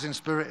how is in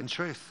spirit and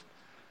truth.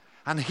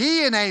 And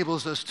he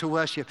enables us to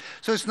worship.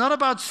 So it's not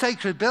about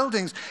sacred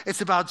buildings.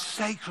 It's about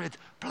sacred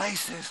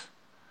places.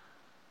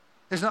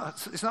 It's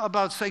not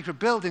about sacred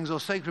buildings or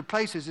sacred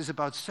places. It's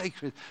about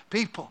sacred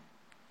people.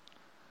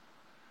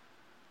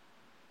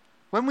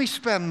 When we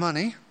spend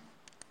money,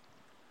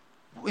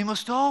 we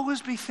must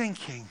always be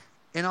thinking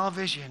in our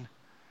vision,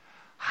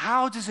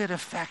 how does it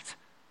affect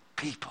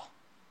people?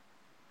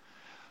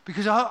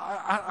 Because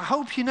I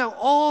hope you know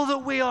all that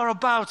we are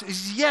about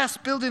is, yes,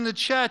 building the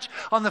church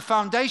on the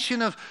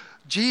foundation of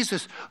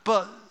Jesus,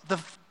 but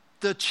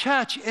the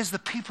church is the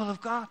people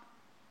of God.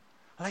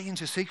 I'll let you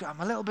into a secret. I'm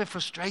a little bit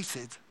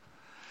frustrated.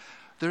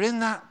 They're in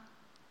that,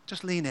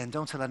 just lean in,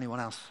 don't tell anyone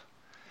else.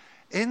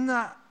 in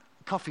that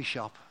coffee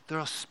shop, there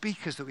are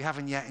speakers that we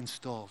haven't yet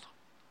installed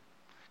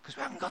because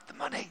we haven't got the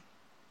money.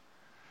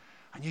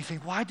 And you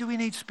think, why do we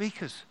need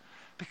speakers?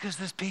 Because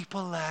there's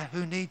people there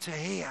who need to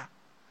hear.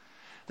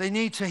 They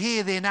need to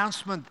hear the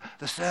announcement,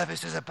 the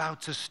service is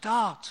about to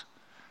start.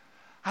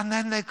 And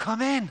then they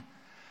come in.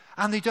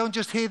 And they don't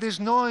just hear this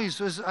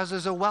noise, as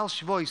there's a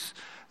Welsh voice,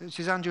 which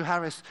is Andrew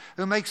Harris,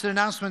 who makes an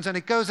announcement, and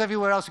it goes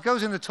everywhere else. It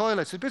goes in the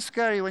toilets. It's a bit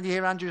scary when you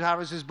hear Andrew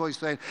Harris's voice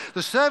saying,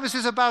 the service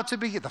is about to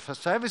begin. The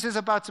service is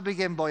about to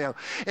begin, boyo,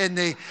 in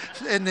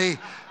the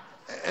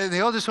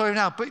auditorium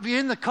now. But if you're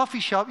in the coffee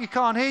shop, you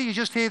can't hear. You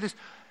just hear this.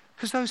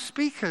 Because those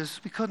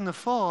speakers we couldn't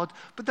afford,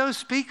 but those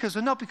speakers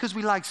are not because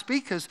we like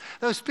speakers.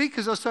 Those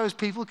speakers are so as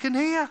people can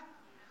hear.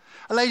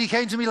 A lady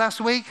came to me last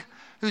week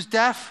who's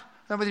deaf.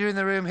 Somebody in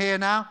the room here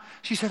now.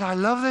 She said, I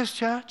love this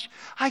church.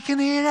 I can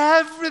hear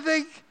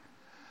everything.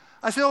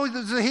 I said, oh,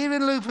 there's a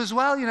hearing loop as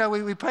well. You know,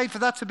 we paid for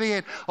that to be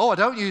in. Oh, I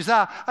don't use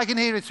that. I can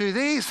hear it through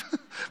these.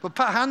 But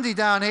Pat Handy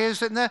down here is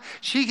sitting there.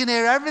 She can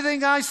hear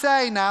everything I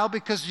say now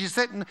because she's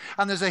sitting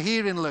and there's a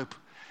hearing loop.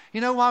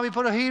 You know why we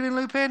put a hearing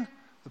loop in?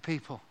 For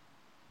people.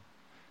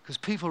 Because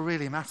people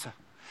really matter.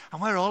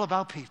 And we're all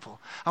about people.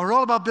 And we're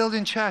all about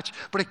building church.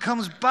 But it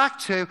comes back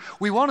to,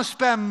 we want to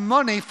spend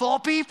money for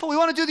people. We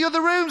want to do the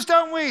other rooms,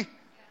 don't we?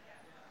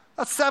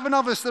 That's 7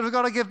 of us that have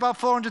got to give about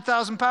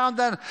 £400,000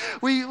 then.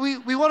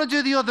 We want to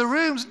do the other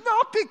rooms,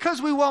 not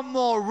because we want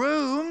more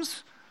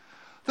rooms.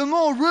 The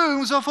more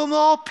rooms are for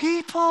more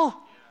people.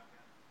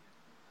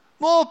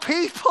 More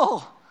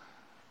people.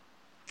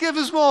 Give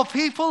us more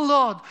people,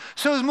 Lord,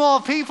 so as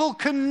more people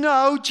can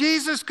know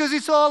Jesus, because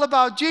it's all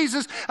about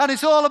Jesus and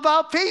it's all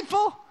about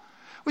people.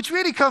 Which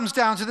really comes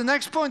down to the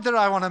next point that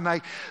I want to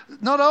make.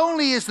 Not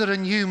only is there a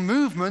new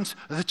movement,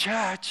 the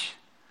church,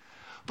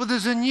 but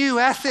there's a new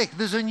ethic,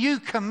 there's a new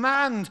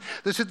command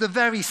that's at the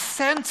very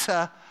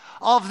center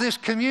of this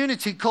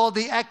community called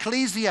the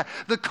ecclesia,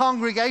 the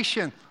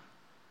congregation,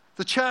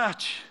 the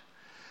church.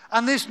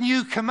 And this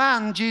new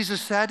command,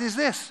 Jesus said, is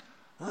this: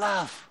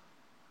 love.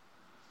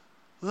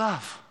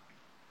 Love.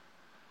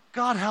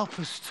 God help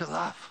us to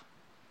love.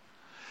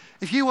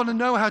 If you want to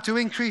know how to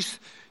increase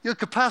your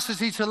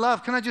capacity to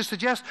love, can I just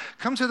suggest,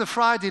 come to the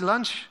Friday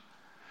lunch.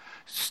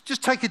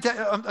 Just take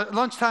a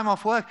lunchtime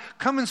off work.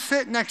 Come and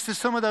sit next to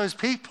some of those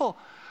people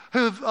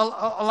who,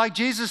 like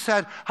Jesus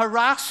said,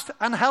 harassed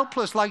and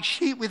helpless, like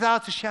sheep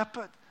without a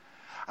shepherd.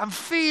 And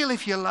feel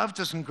if your love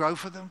doesn't grow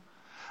for them.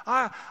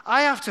 I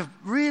have to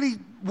really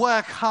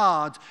work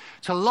hard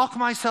to lock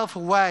myself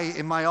away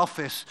in my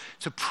office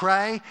to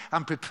pray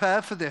and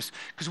prepare for this.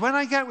 Because when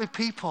I get with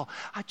people,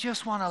 I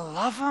just want to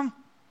love them.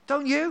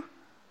 Don't you?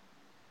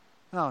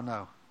 Oh,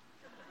 no.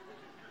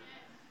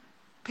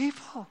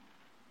 People.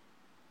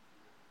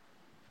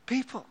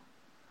 People.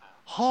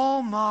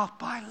 Hallmarked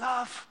by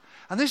love.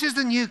 And this is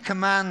the new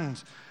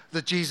command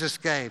that Jesus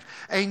gave.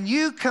 A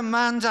new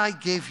command I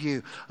give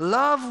you.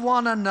 Love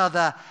one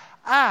another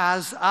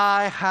as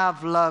I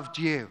have loved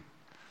you.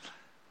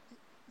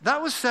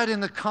 That was said in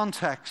the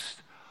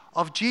context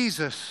of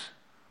Jesus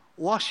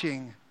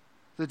washing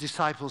the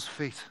disciples'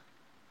 feet.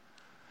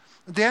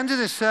 At the end of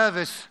this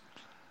service,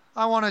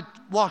 I want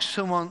to wash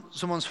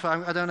someone's feet.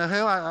 I don't know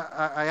who.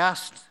 I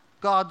asked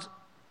God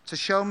to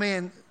show me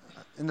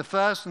in the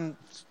first, and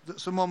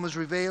someone was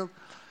revealed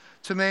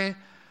to me,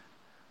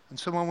 and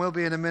someone will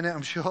be in a minute,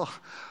 I'm sure.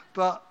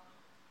 But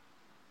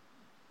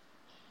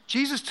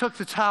Jesus took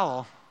the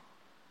towel,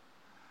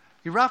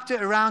 he wrapped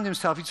it around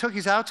himself, he took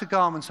his outer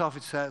garments off,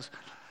 it says,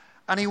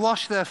 and he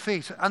washed their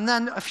feet. And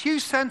then a few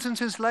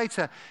sentences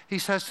later, he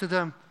says to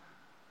them,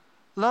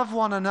 love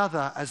one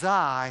another as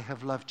I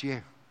have loved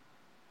you.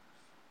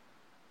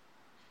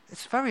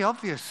 It's very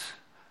obvious.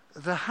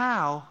 The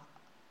how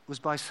was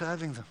by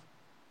serving them.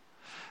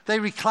 They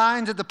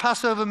reclined at the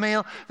Passover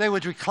meal. They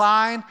would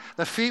recline.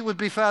 Their feet would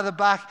be further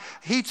back.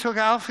 He took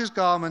off his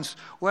garments,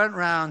 went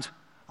round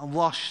and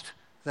washed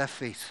their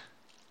feet.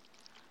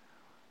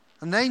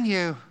 And they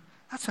knew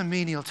that's a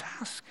menial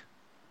task.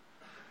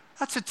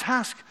 That's a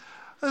task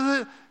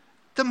the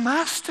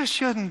master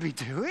shouldn't be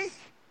doing.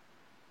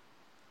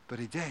 But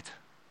he did.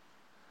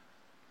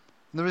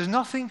 And there is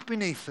nothing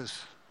beneath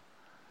us,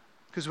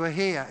 because we're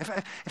here.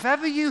 If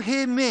ever you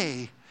hear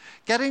me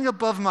getting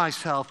above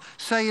myself,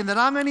 saying that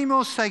I'm any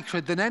more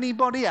sacred than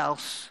anybody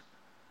else,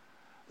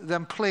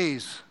 then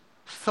please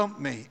thump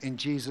me in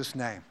Jesus'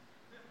 name.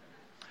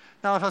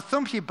 Now, if I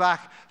thump you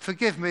back,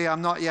 forgive me,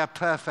 I'm not yet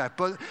perfect.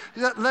 But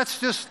let's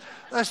just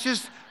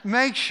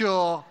make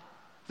sure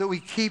that we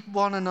keep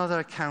one another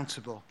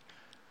accountable.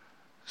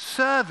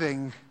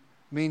 Serving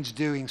means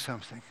doing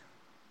something.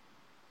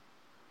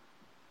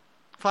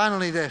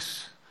 Finally,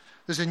 there's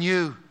a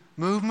new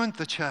movement,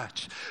 the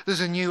church. There's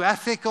a new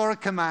ethic or a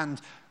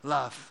command,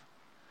 love.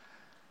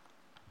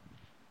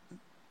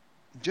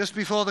 Just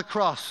before the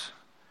cross,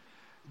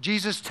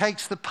 Jesus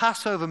takes the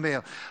Passover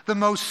meal, the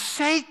most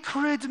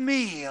sacred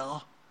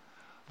meal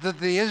that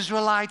the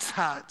Israelites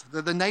had,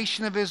 that the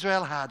nation of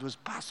Israel had, was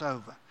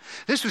Passover.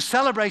 This was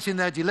celebrating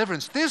their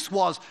deliverance. This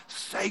was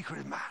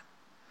sacred, man.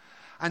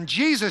 And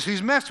Jesus,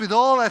 who's messed with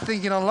all their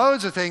thinking on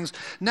loads of things,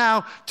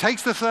 now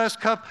takes the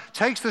first cup,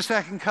 takes the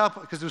second cup,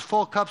 because there was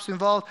 4 cups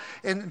involved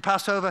in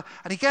Passover,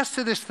 and he gets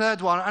to this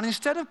third one, and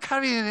instead of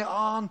carrying it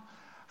on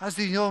as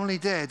he normally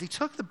did, he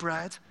took the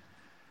bread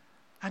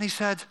and he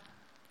said,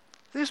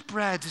 this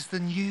bread is the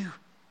new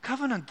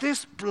covenant.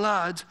 This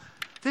blood,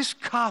 this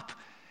cup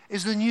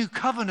is the new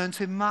covenant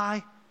in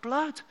my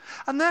blood.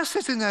 And they're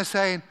sitting there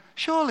saying,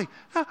 surely,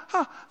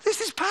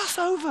 this is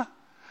Passover.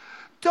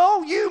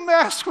 Don't you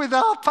mess with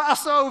our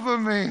Passover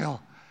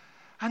meal.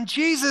 And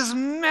Jesus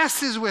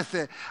messes with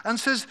it and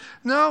says,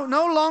 no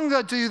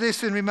longer do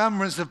this in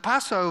remembrance of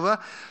Passover.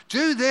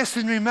 Do this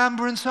in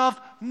remembrance of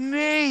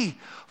me.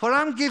 For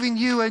I'm giving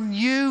you a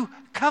new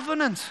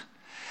covenant.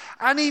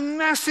 And he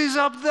messes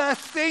up their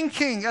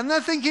thinking. And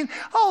they're thinking,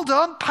 hold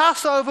on,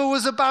 Passover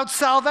was about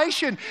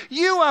salvation.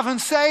 You haven't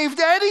saved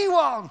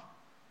anyone.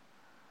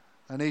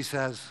 And he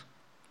says,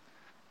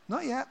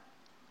 not yet.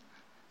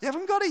 You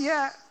haven't got it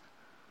yet.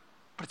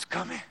 But it's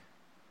coming.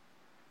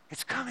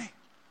 It's coming.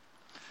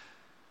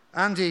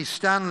 Andy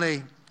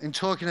Stanley, in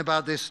talking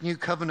about this new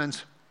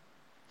covenant,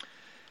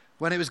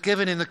 when it was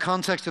given in the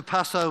context of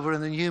Passover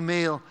and the new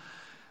meal,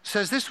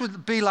 says this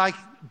would be like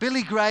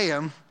Billy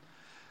Graham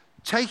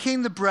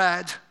taking the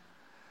bread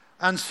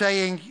and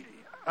saying,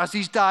 as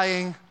he's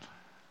dying,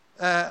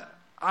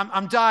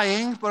 I'm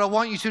dying, but I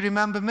want you to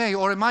remember me.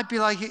 Or it might be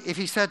like if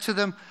he said to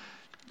them,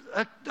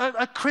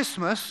 at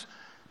Christmas,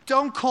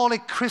 don't call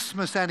it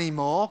Christmas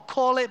anymore.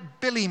 Call it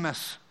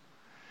Billymas,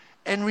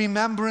 in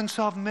remembrance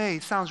of me.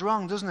 It sounds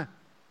wrong, doesn't it?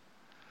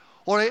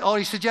 Or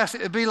he suggests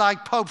it would be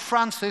like Pope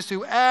Francis,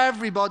 who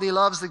everybody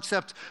loves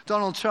except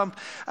Donald Trump.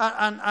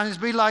 And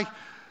it'd be like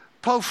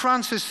Pope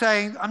Francis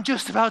saying, I'm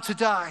just about to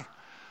die.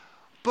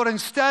 But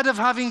instead of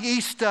having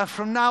Easter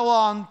from now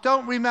on,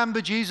 don't remember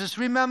Jesus,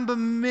 remember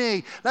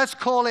me. Let's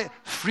call it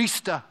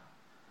Freester.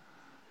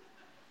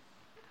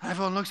 And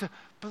everyone looks at,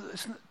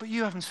 but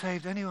you haven't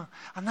saved anyone.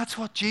 And that's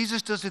what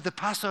Jesus does with the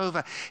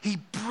Passover. He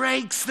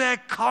breaks their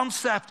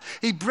concept.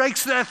 He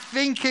breaks their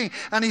thinking.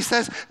 And he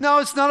says, no,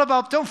 it's not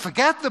about, don't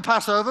forget the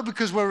Passover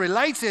because we're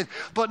related.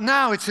 But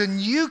now it's a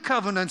new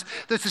covenant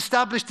that's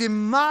established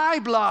in my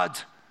blood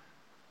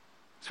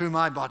through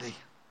my body.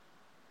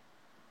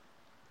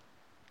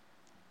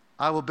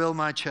 I will build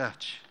my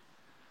church.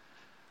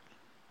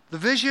 The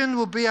vision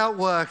will be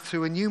outworked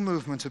through a new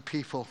movement of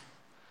people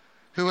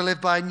who will live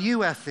by a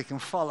new ethic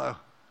and follow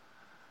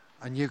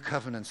a new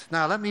covenant.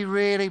 Now, let me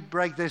really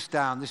break this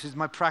down. This is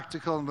my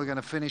practical, and we're going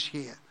to finish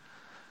here.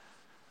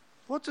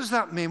 What does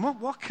that mean?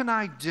 What can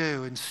I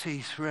do in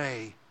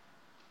C3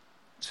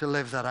 to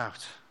live that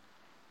out?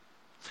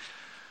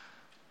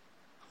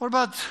 What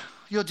about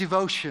your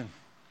devotion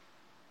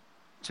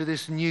to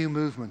this new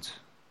movement?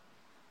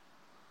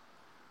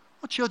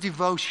 What's your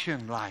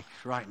devotion like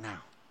right now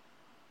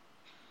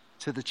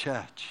to the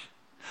church?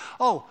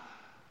 Oh,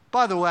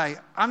 by the way,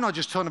 I'm not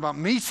just talking about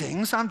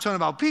meetings, I'm talking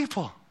about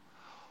people.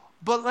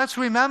 But let's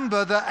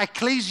remember that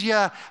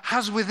ecclesia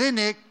has within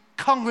it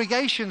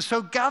congregation,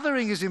 so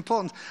gathering is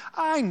important.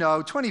 I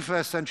know,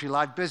 21st century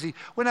life, busy.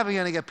 We're never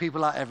going to get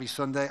people out every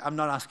Sunday. I'm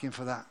not asking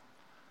for that.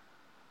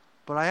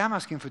 But I am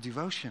asking for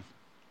devotion.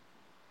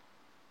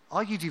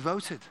 Are you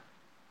devoted?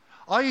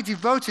 Are you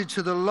devoted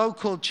to the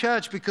local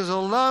church? Because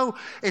although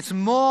it's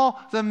more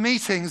than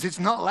meetings, it's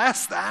not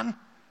less than,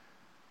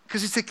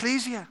 because it's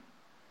ecclesia.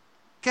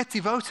 Get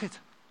devoted.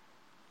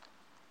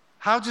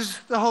 How does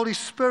the Holy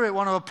Spirit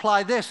want to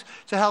apply this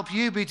to help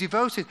you be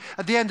devoted?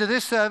 At the end of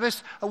this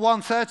service, at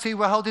 1:30,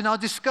 we're holding our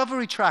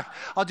discovery track.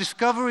 Our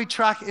discovery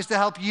track is to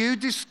help you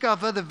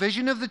discover the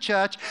vision of the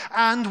church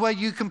and where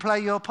you can play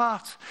your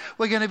part.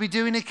 We're going to be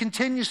doing it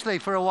continuously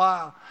for a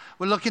while.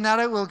 We're looking at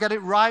it, we'll get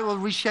it right, we'll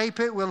reshape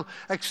it, we'll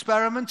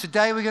experiment.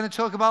 Today we're going to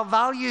talk about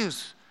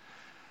values,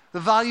 the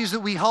values that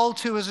we hold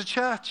to as a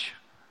church.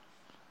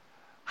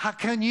 How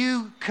can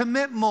you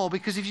commit more?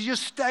 Because if you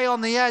just stay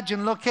on the edge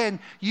and look in,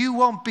 you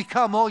won't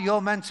become all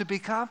you're meant to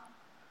become.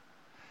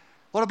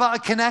 What about a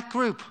connect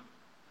group?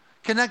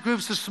 Connect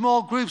groups are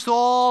small groups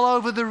all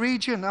over the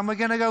region, and we're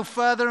going to go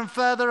further and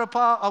further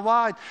apart,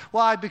 wide.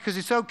 Why? Because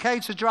it's okay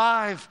to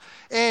drive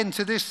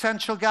into this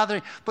central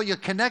gathering, but your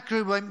connect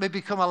group may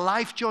become a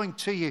life joint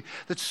to you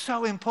that's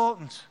so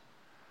important.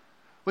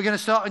 We're going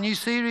to start a new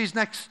series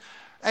next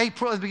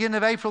April, at the beginning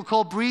of April,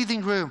 called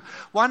Breathing Room.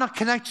 Why not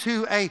connect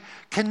to a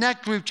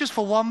connect group just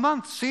for 1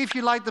 month? See if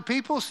you like the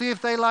people, see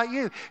if they like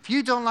you. If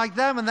you don't like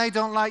them and they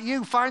don't like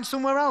you, find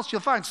somewhere else.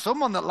 You'll find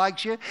someone that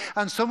likes you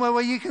and somewhere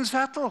where you can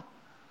settle.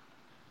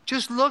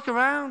 Just look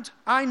around.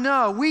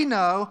 We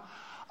know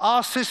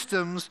our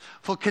systems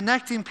for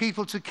connecting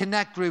people to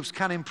connect groups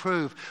can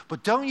improve.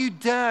 But don't you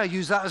dare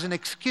use that as an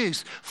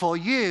excuse for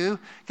you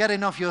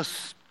getting off your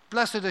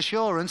blessed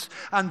assurance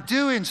and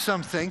doing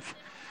something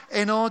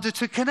in order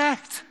to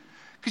connect.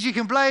 Because you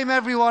can blame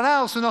everyone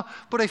else.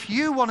 But if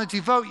you want to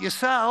devote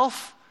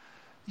yourself,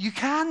 you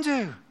can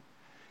do.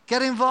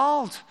 Get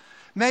involved.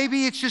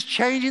 Maybe it's just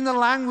changing the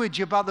language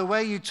about the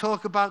way you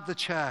talk about the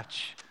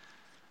church.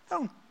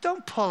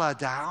 Don't pull her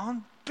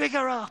down. Big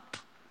her up.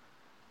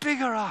 Big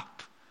her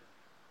up.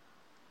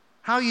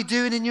 How are you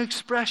doing in your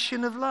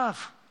expression of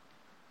love?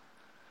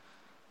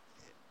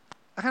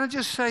 Can I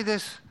just say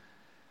this?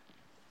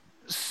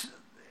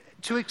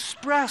 To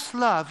express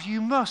love,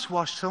 you must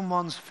wash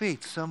someone's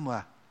feet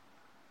somewhere.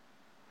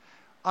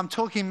 I'm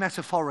talking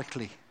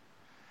metaphorically.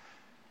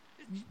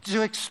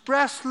 To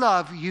express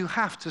love, you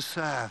have to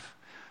serve.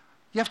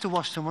 You have to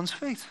wash someone's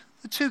feet.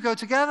 The two go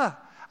together.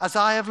 As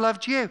I have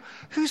loved you.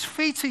 Whose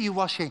feet are you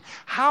washing?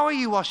 How are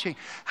you washing?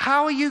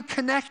 How are you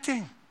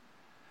connecting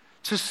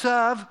to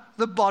serve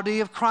the body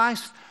of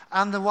Christ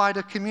and the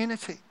wider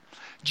community?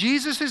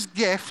 Jesus'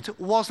 gift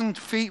wasn't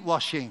feet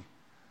washing,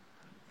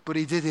 but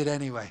he did it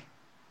anyway.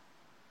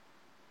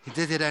 He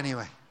did it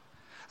anyway.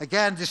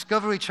 Again,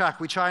 Discovery Track,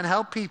 we try and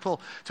help people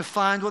to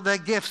find what their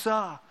gifts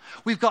are.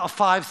 We've got a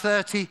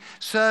 5:30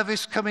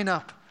 service coming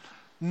up,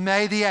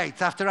 May the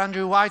 8th, after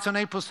Andrew White on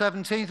April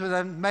 17th, and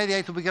then May the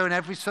 8th will be going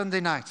every Sunday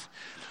night.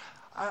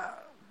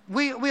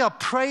 We are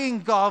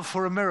praying God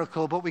for a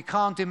miracle, but we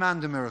can't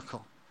demand a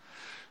miracle.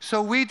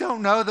 So we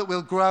don't know that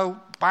we'll grow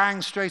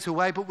bang straight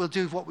away, but we'll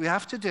do what we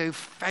have to do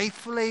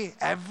faithfully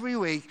every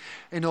week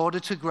in order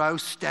to grow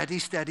steady,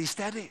 steady,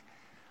 steady.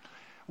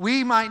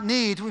 We might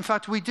need, in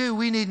fact we do,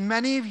 we need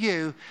many of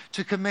you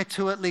to commit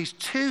to at least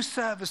 2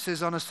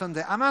 services on a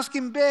Sunday. I'm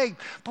asking big,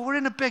 but we're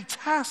in a big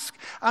task.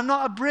 I'm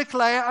not a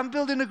bricklayer, I'm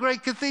building a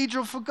great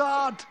cathedral for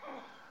God.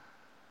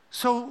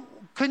 So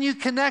can you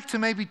connect to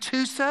maybe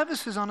 2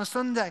 services on a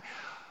Sunday?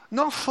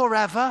 Not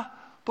forever,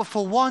 but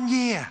for 1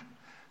 year.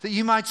 That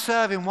you might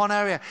serve in one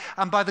area.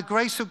 And by the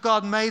grace of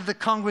God, may the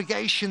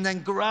congregation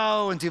then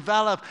grow and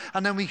develop,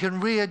 and then we can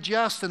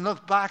readjust and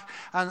look back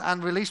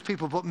and release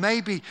people. But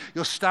maybe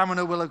your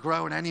stamina will have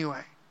grown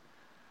anyway.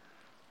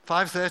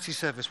 5:30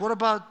 service. What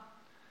about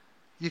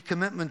your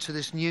commitment to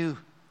this new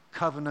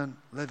covenant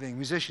living?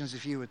 Musicians,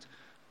 if you would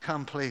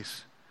come,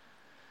 please.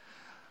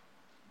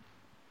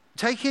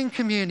 Taking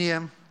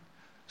communion,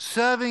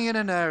 serving in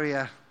an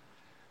area,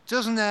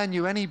 doesn't earn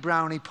you any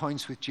brownie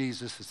points with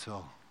Jesus at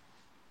all.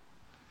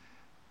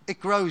 It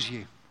grows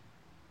you.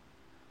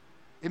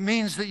 It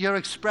means that you're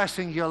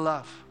expressing your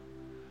love.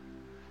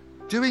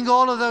 Doing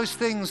all of those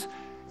things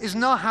is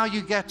not how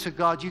you get to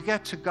God. You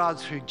get to God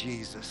through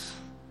Jesus.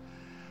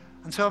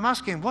 And so I'm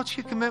asking, what's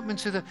your commitment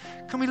to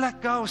can we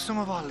let go of some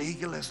of our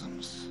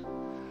legalisms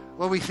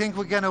where we think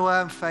we're going to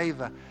earn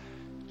favor?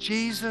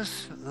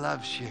 Jesus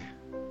loves you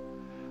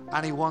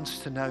and he wants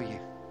to know you.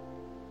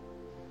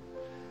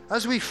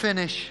 As we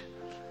finish,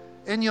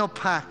 in your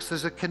packs,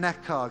 there's a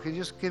Connect card. Can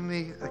you just give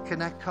me a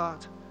Connect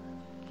card?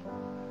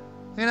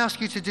 I'm going to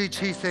ask you to do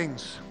 2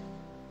 things.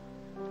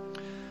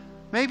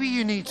 Maybe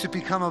you need to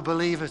become a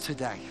believer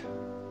today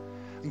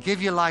and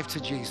give your life to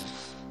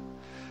Jesus.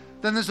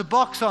 Then there's a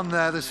box on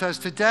there that says,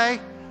 today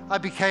I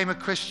became a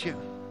Christian.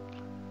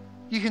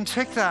 You can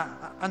tick that.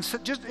 And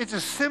it's a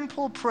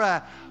simple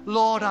prayer.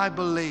 Lord, I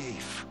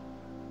believe.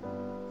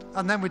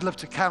 And then we'd love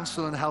to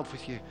counsel and help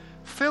with you.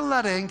 Fill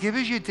that in. Give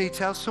us your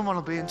details. Someone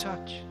will be in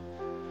touch.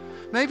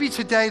 Maybe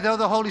today, though,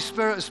 the Holy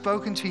Spirit has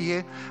spoken to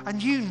you,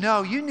 and you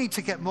know you need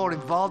to get more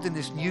involved in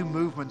this new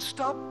movement.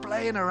 Stop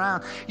playing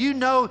around. You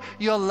know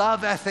your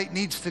love ethic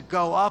needs to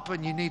go up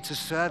and you need to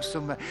serve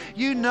somewhere.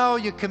 You know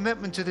your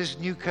commitment to this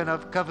new kind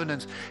of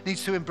covenant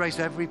needs to embrace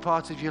every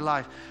part of your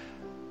life.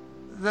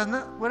 Then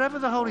whatever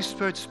the Holy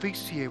Spirit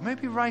speaks to you,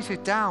 maybe write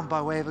it down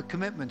by way of a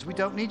commitment. We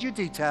don't need your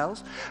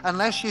details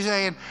unless you're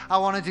saying, I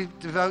want to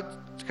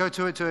go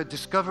to a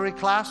discovery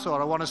class, or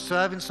I want to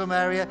serve in some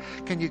area.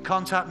 Can you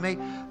contact me?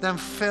 Then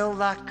fill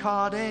that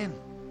card in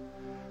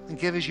and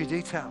give us your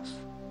details.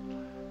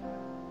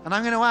 And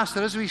I'm going to ask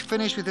that as we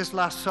finish with this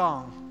last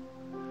song,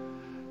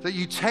 that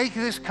you take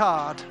this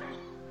card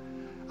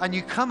and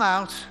you come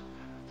out.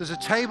 There's a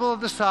table at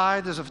the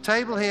side, there's a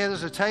table here,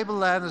 there's a table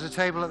there, and there's a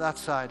table at that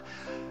side.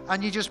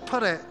 And you just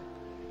put it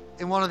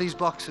in one of these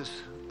boxes.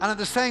 And at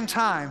the same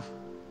time,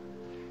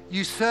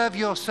 you serve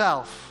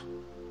yourself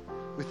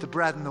with the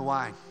bread and the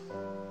wine.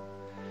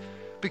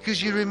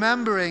 Because you're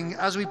remembering,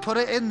 as we put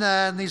it in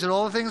there, and these are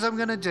all the things I'm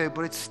going to do,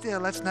 but it's still,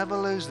 let's never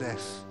lose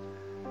this.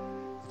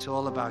 It's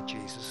all about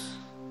Jesus.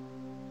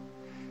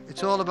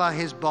 It's all about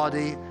his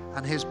body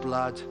and his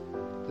blood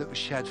that was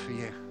shed for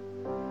you.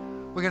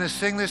 We're going to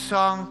sing this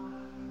song.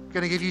 I'm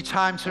going to give you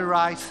time to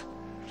write.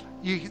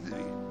 You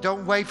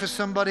don't wait for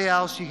somebody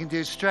else. You can do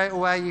it straight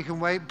away. You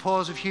can wait,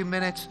 pause a few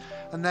minutes,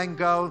 and then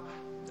go.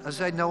 As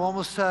I say, no one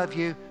will serve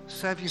you.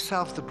 Serve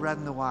yourself the bread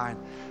and the wine.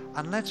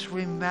 And let's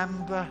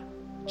remember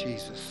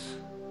Jesus.